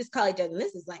 let's just call each other. And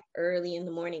this is like early in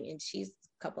the morning, and she's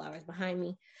a couple hours behind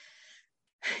me.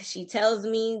 She tells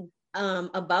me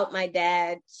about my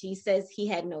dad. She says he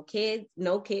had no kids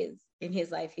in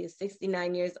his life. He was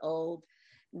 69 years old,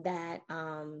 that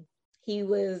he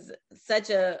was such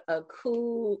a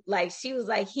cool, like, she was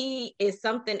like, he is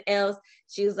something else.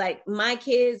 She was like, my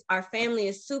kids, our family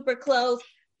is super close.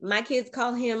 My kids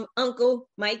call him Uncle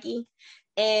Mikey.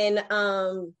 And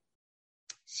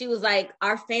she was like,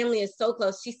 our family is so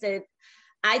close. She said,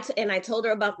 I told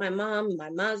her about my mom.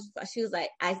 My mom's, she was like,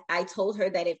 I told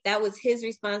her that if that was his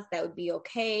response, that would be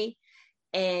okay.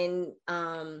 And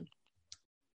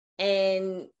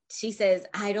she says,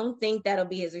 I don't think that'll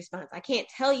be his response. I can't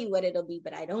tell you what it'll be,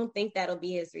 but I don't think that'll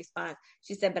be his response.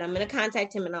 She said, but I'm going to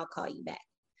contact him and I'll call you back.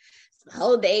 So the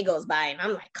whole day goes by and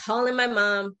I'm like calling my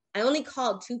mom. I only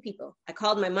called 2 people. I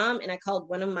called my mom and I called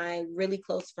one of my really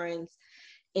close friends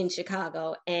in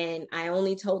Chicago. And I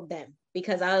only told them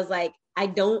because I was like, I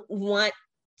don't want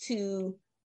to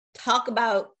talk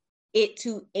about it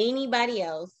to anybody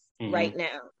else right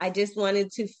now. I just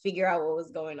wanted to figure out what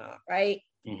was going on, right?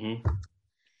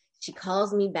 She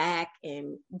calls me back,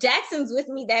 and Jackson's with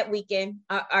me that weekend.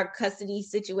 Our custody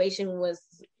situation was,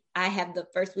 I have the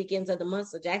first weekends of the month,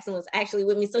 so Jackson was actually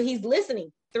with me. So he's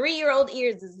listening. 3-year-old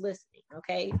ears is listening,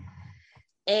 okay?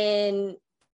 And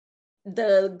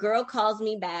the girl calls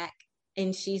me back,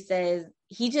 and she says,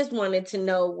 he just wanted to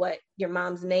know what your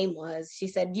mom's name was. She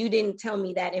said, you didn't tell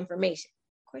me that information.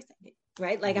 Of course I did,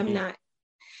 right? Like, I'm not.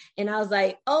 And I was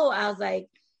like,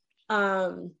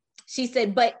 she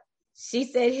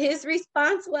said his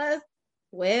response was,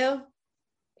 well,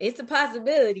 it's a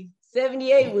possibility.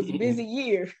 78 was a busy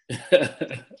year.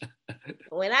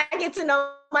 When I get to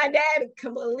know my dad, it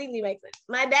completely makes sense.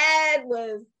 My dad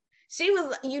she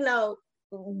was,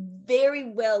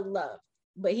 very well loved,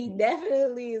 but he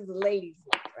definitely is a ladies'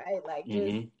 man, right? Like,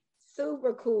 just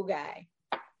super cool guy.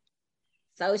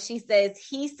 So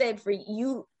he said, for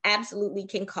you absolutely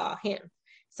can call him.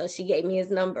 So she gave me his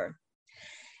number.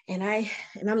 And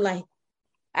I'm like,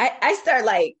 I start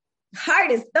like,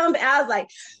 heart is thumping. I was like,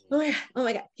 oh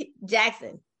my God.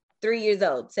 Jackson, 3 years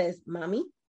old, says, Mommy.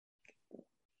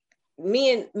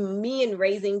 Me and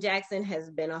raising Jackson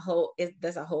has been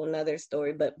that's a whole nother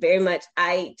story, but very much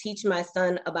I teach my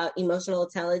son about emotional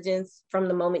intelligence from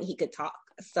the moment he could talk.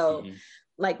 So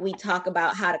like we talk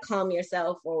about how to calm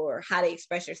yourself or how to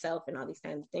express yourself and all these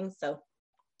kinds of things. So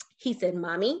he said,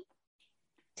 Mommy,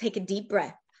 take a deep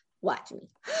breath. Watch me.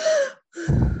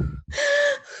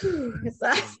 So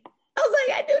I was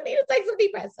like, I do need to take some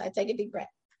deep breaths. So I take a deep breath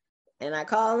and I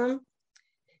call him.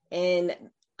 And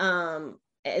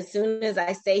as soon as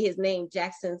I say his name,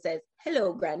 Jackson says,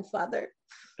 hello, grandfather.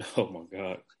 Oh my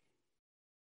God.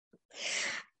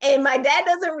 And my dad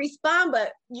doesn't respond,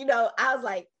 but I was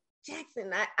like,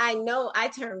 Jackson, I know I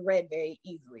turn red very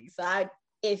easily. So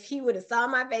if he would have saw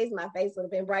my face would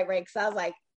have been bright red. Cause I was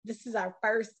like, this is our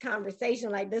first conversation.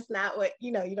 Like, this not what,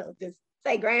 you don't just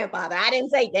say grandfather. I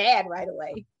didn't say dad right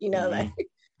away, like,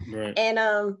 right. And,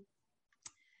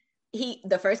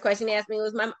 the first question he asked me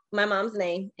was my mom's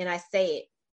name. And I say it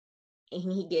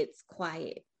and he gets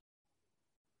quiet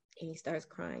and he starts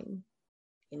crying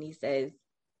and he says,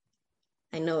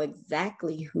 I know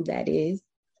exactly who that is.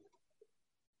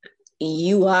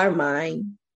 You are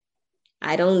mine.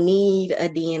 I don't need a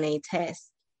DNA test.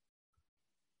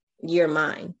 You're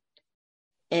mine.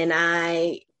 And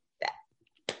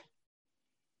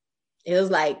it was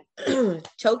like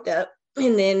choked up.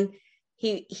 And then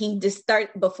he just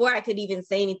before I could even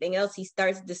say anything else, he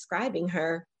starts describing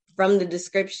her from the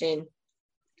description.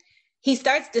 He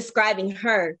starts describing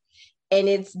her and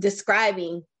it's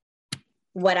describing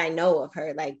what I know of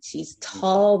her. Like, she's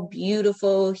tall,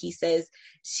 beautiful. He says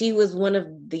she was one of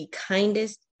the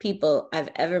kindest people I've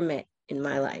ever met in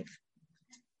my life.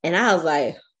 And I was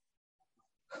like,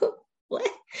 what?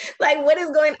 Like, what is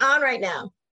going on right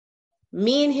now?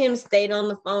 Me and him stayed on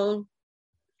the phone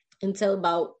until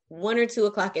about 1 or 2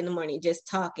 o'clock in the morning, just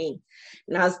talking.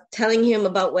 And I was telling him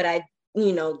about what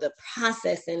the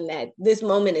process and that this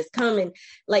moment is coming.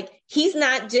 Like, he's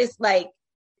not just like,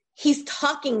 he's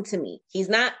talking to me. He's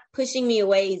not pushing me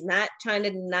away. He's not trying to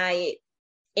deny it.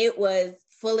 It was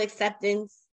full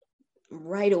acceptance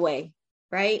right away,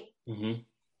 right? Mm-hmm.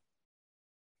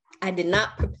 I did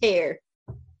not prepare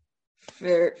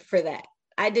for that.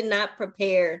 I did not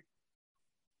prepare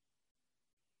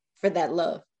for that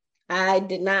love. I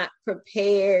did not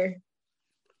prepare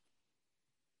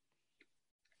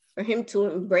for him to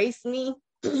embrace me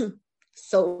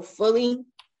so fully.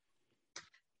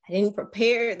 I didn't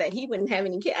prepare that he wouldn't have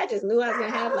any kids. I just knew I was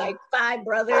going to have like 5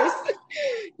 brothers,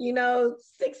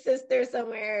 6 sisters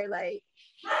somewhere. Like,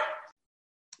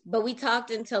 but we talked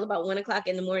until about 1 o'clock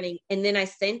in the morning. And then I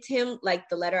sent him like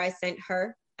the letter I sent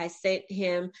her. I sent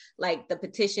him like the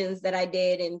petitions that I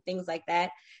did and things like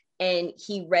that. And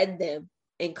he read them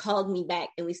and called me back.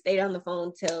 And we stayed on the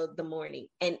phone till the morning.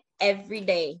 And every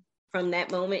day from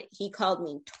that moment, he called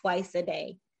me twice a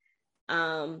day.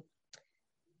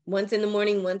 Once in the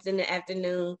morning, once in the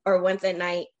afternoon, or once at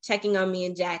night, checking on me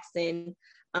and Jackson.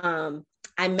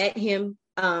 I met him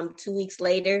 2 weeks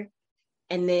later.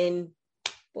 And then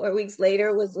 4 weeks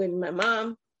later was when my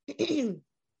mom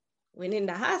went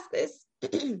into hospice.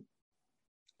 And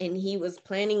he was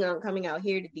planning on coming out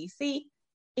here to DC.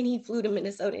 And he flew to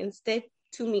Minnesota instead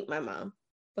to meet my mom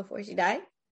before she died.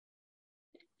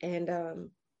 And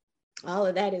all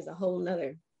of that is a whole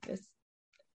nother,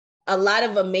 a lot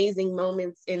of amazing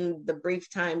moments in the brief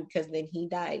time, because then he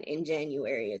died in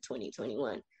January of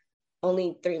 2021,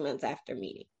 only 3 months after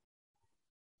meeting.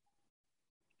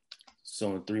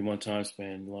 So in 3 month time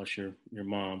span, you lost your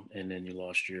mom and then you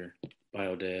lost your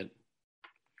bio dad.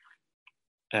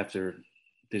 After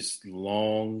this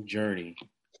long journey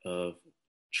of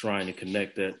trying to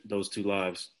connect those two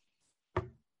lives.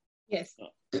 Yes.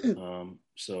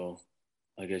 So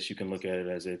I guess you can look at it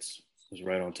as it was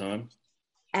right on time.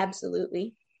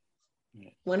 Absolutely.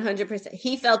 100%.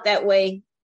 He felt that way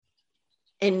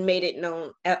and made it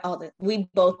known at all that we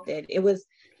both did. It was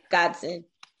godsend.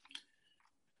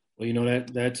 Well,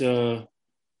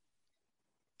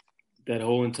 that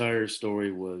whole entire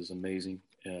story was amazing.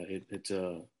 It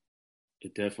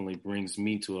definitely brings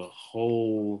me to a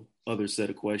whole other set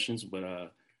of questions,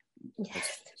 but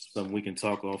That's something we can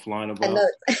talk offline I about. know.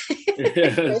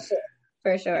 For sure.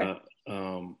 For sure.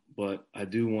 But I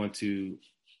do want to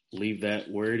leave that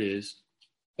where it is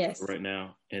for Yes. right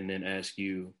now, and then ask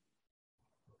you,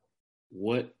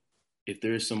 what if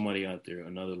there is somebody out there,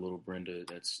 another little Brenda,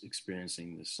 that's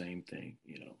experiencing the same thing,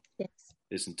 Yes.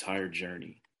 this entire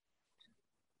journey,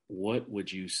 what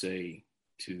would you say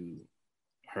to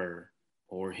her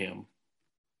or him?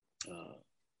 Uh,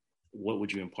 what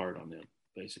would you impart on them,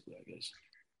 basically, I guess?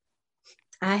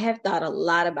 I have thought a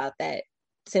lot about that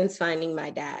since finding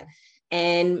my dad.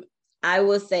 And I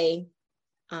will say,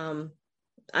 um,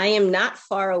 I am not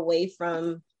far away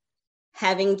from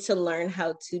having to learn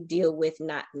how to deal with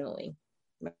not knowing,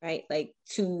 right? Like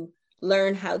to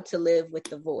learn how to live with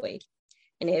the void.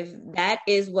 And if that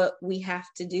is what we have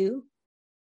to do,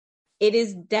 it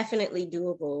is definitely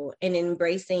doable in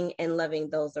embracing and loving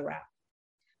those around.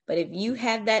 But if you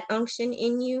have that unction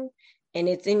in you and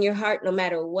it's in your heart, no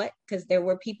matter what, because there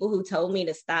were people who told me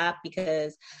to stop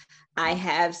because I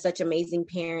have such amazing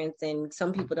parents and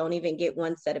some people don't even get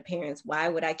one set of parents. Why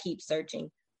would I keep searching?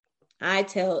 I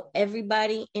tell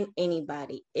everybody and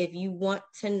anybody, if you want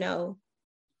to know,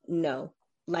 no,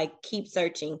 like keep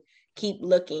searching, keep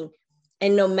looking.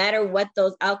 And no matter what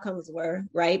those outcomes were,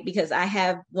 right? Because I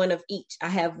have one of each. I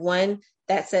have one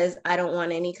that says, I don't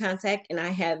want any contact. And I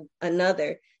have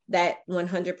another that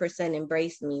 100%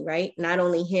 embraced me, right? Not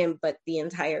only him, but the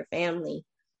entire family.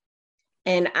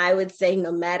 And I would say,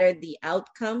 no matter the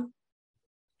outcome,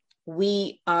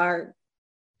 we are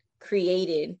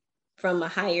created from a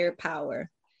higher power.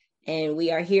 And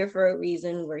we are here for a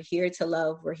reason. We're here to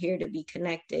love. We're here to be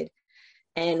connected.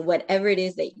 And whatever it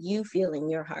is that you feel in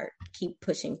your heart, keep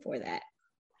pushing for that.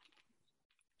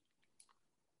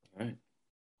 All right.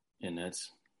 And that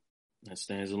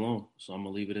stands alone. So I'm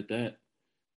gonna leave it at that.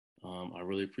 I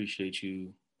really appreciate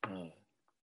you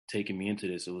taking me into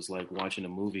this. It was like watching a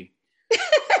movie.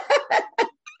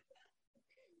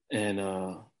 And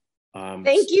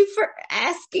thank you for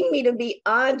asking me to be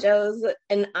on, Joe's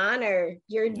an honor.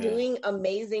 You're yeah, doing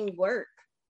amazing work.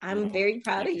 I'm very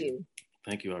proud of you.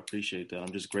 Thank you. I appreciate that.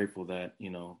 I'm just grateful that,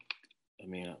 I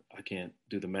mean, I can't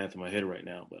do the math in my head right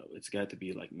now, but it's got to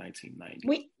be like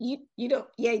 1990. You don't,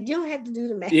 yeah, you don't have to do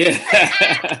the math.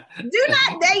 Yeah. Do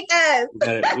not date us.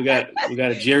 we got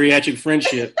a geriatric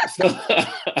friendship. So,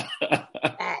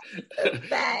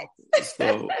 Facts.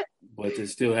 so, but to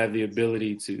still have the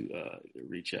ability to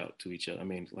reach out to each other. I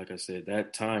mean, like I said,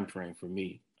 that time frame for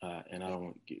me, and I don't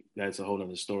want to that's a whole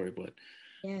other story, but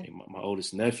yeah. I mean, my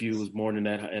oldest nephew was born in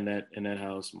that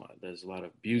house. There's a lot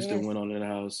of abuse that went on in the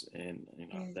house, and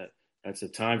that's a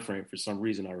time frame. For some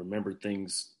reason, I remember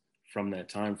things from that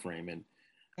time frame, and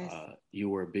you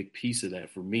were a big piece of that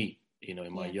for me. In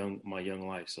my young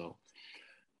life. So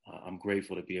I'm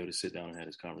grateful to be able to sit down and have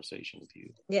this conversation with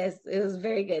you. Yes, it was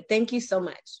very good. Thank you so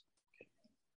much.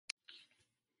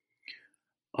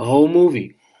 A whole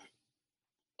movie.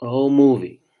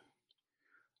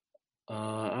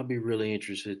 I'll be really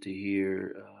interested to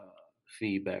hear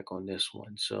feedback on this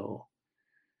one. So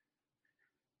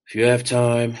if you have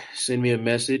time, send me a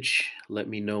message. Let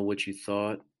me know what you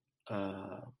thought.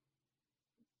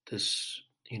 This,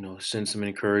 send some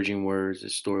encouraging words.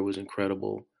 This story was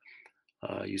incredible.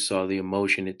 You saw the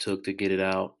emotion it took to get it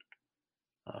out.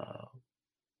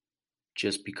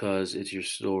 Just because it's your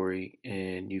story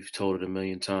and you've told it a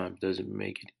million times doesn't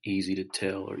make it easy to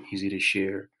tell or easy to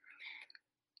share.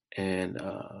 And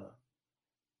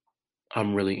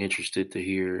I'm really interested to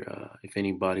hear if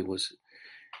anybody was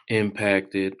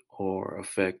impacted or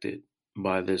affected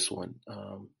by this one.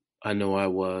 I know I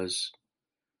was.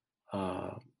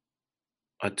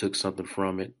 I took something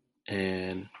from it,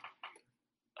 and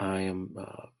I am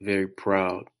very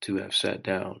proud to have sat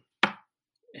down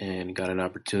and got an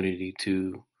opportunity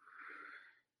to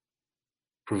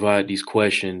provide these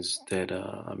questions that,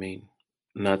 I mean,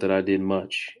 not that I did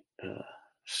much.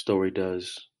 Story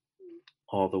does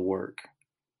all the work.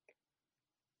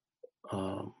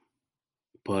 Um,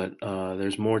 but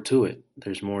there's more to it.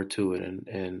 There's more to it,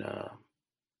 and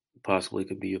possibly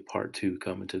could be a part two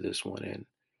coming to this one. And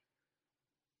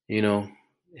you know,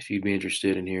 if you'd be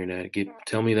interested in hearing that,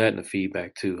 tell me that in the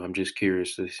feedback too. I'm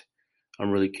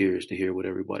really curious to hear what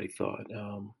everybody thought.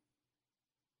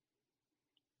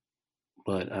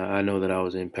 But I know that I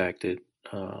was impacted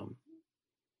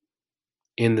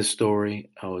in the story.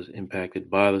 I was impacted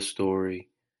by the story,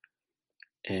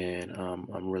 and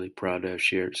I'm really proud to have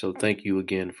shared. So thank you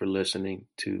again for listening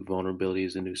to Vulnerability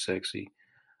is the New Sexy.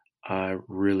 I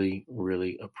really,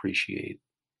 really appreciate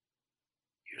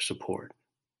your support.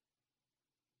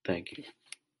 Thank you.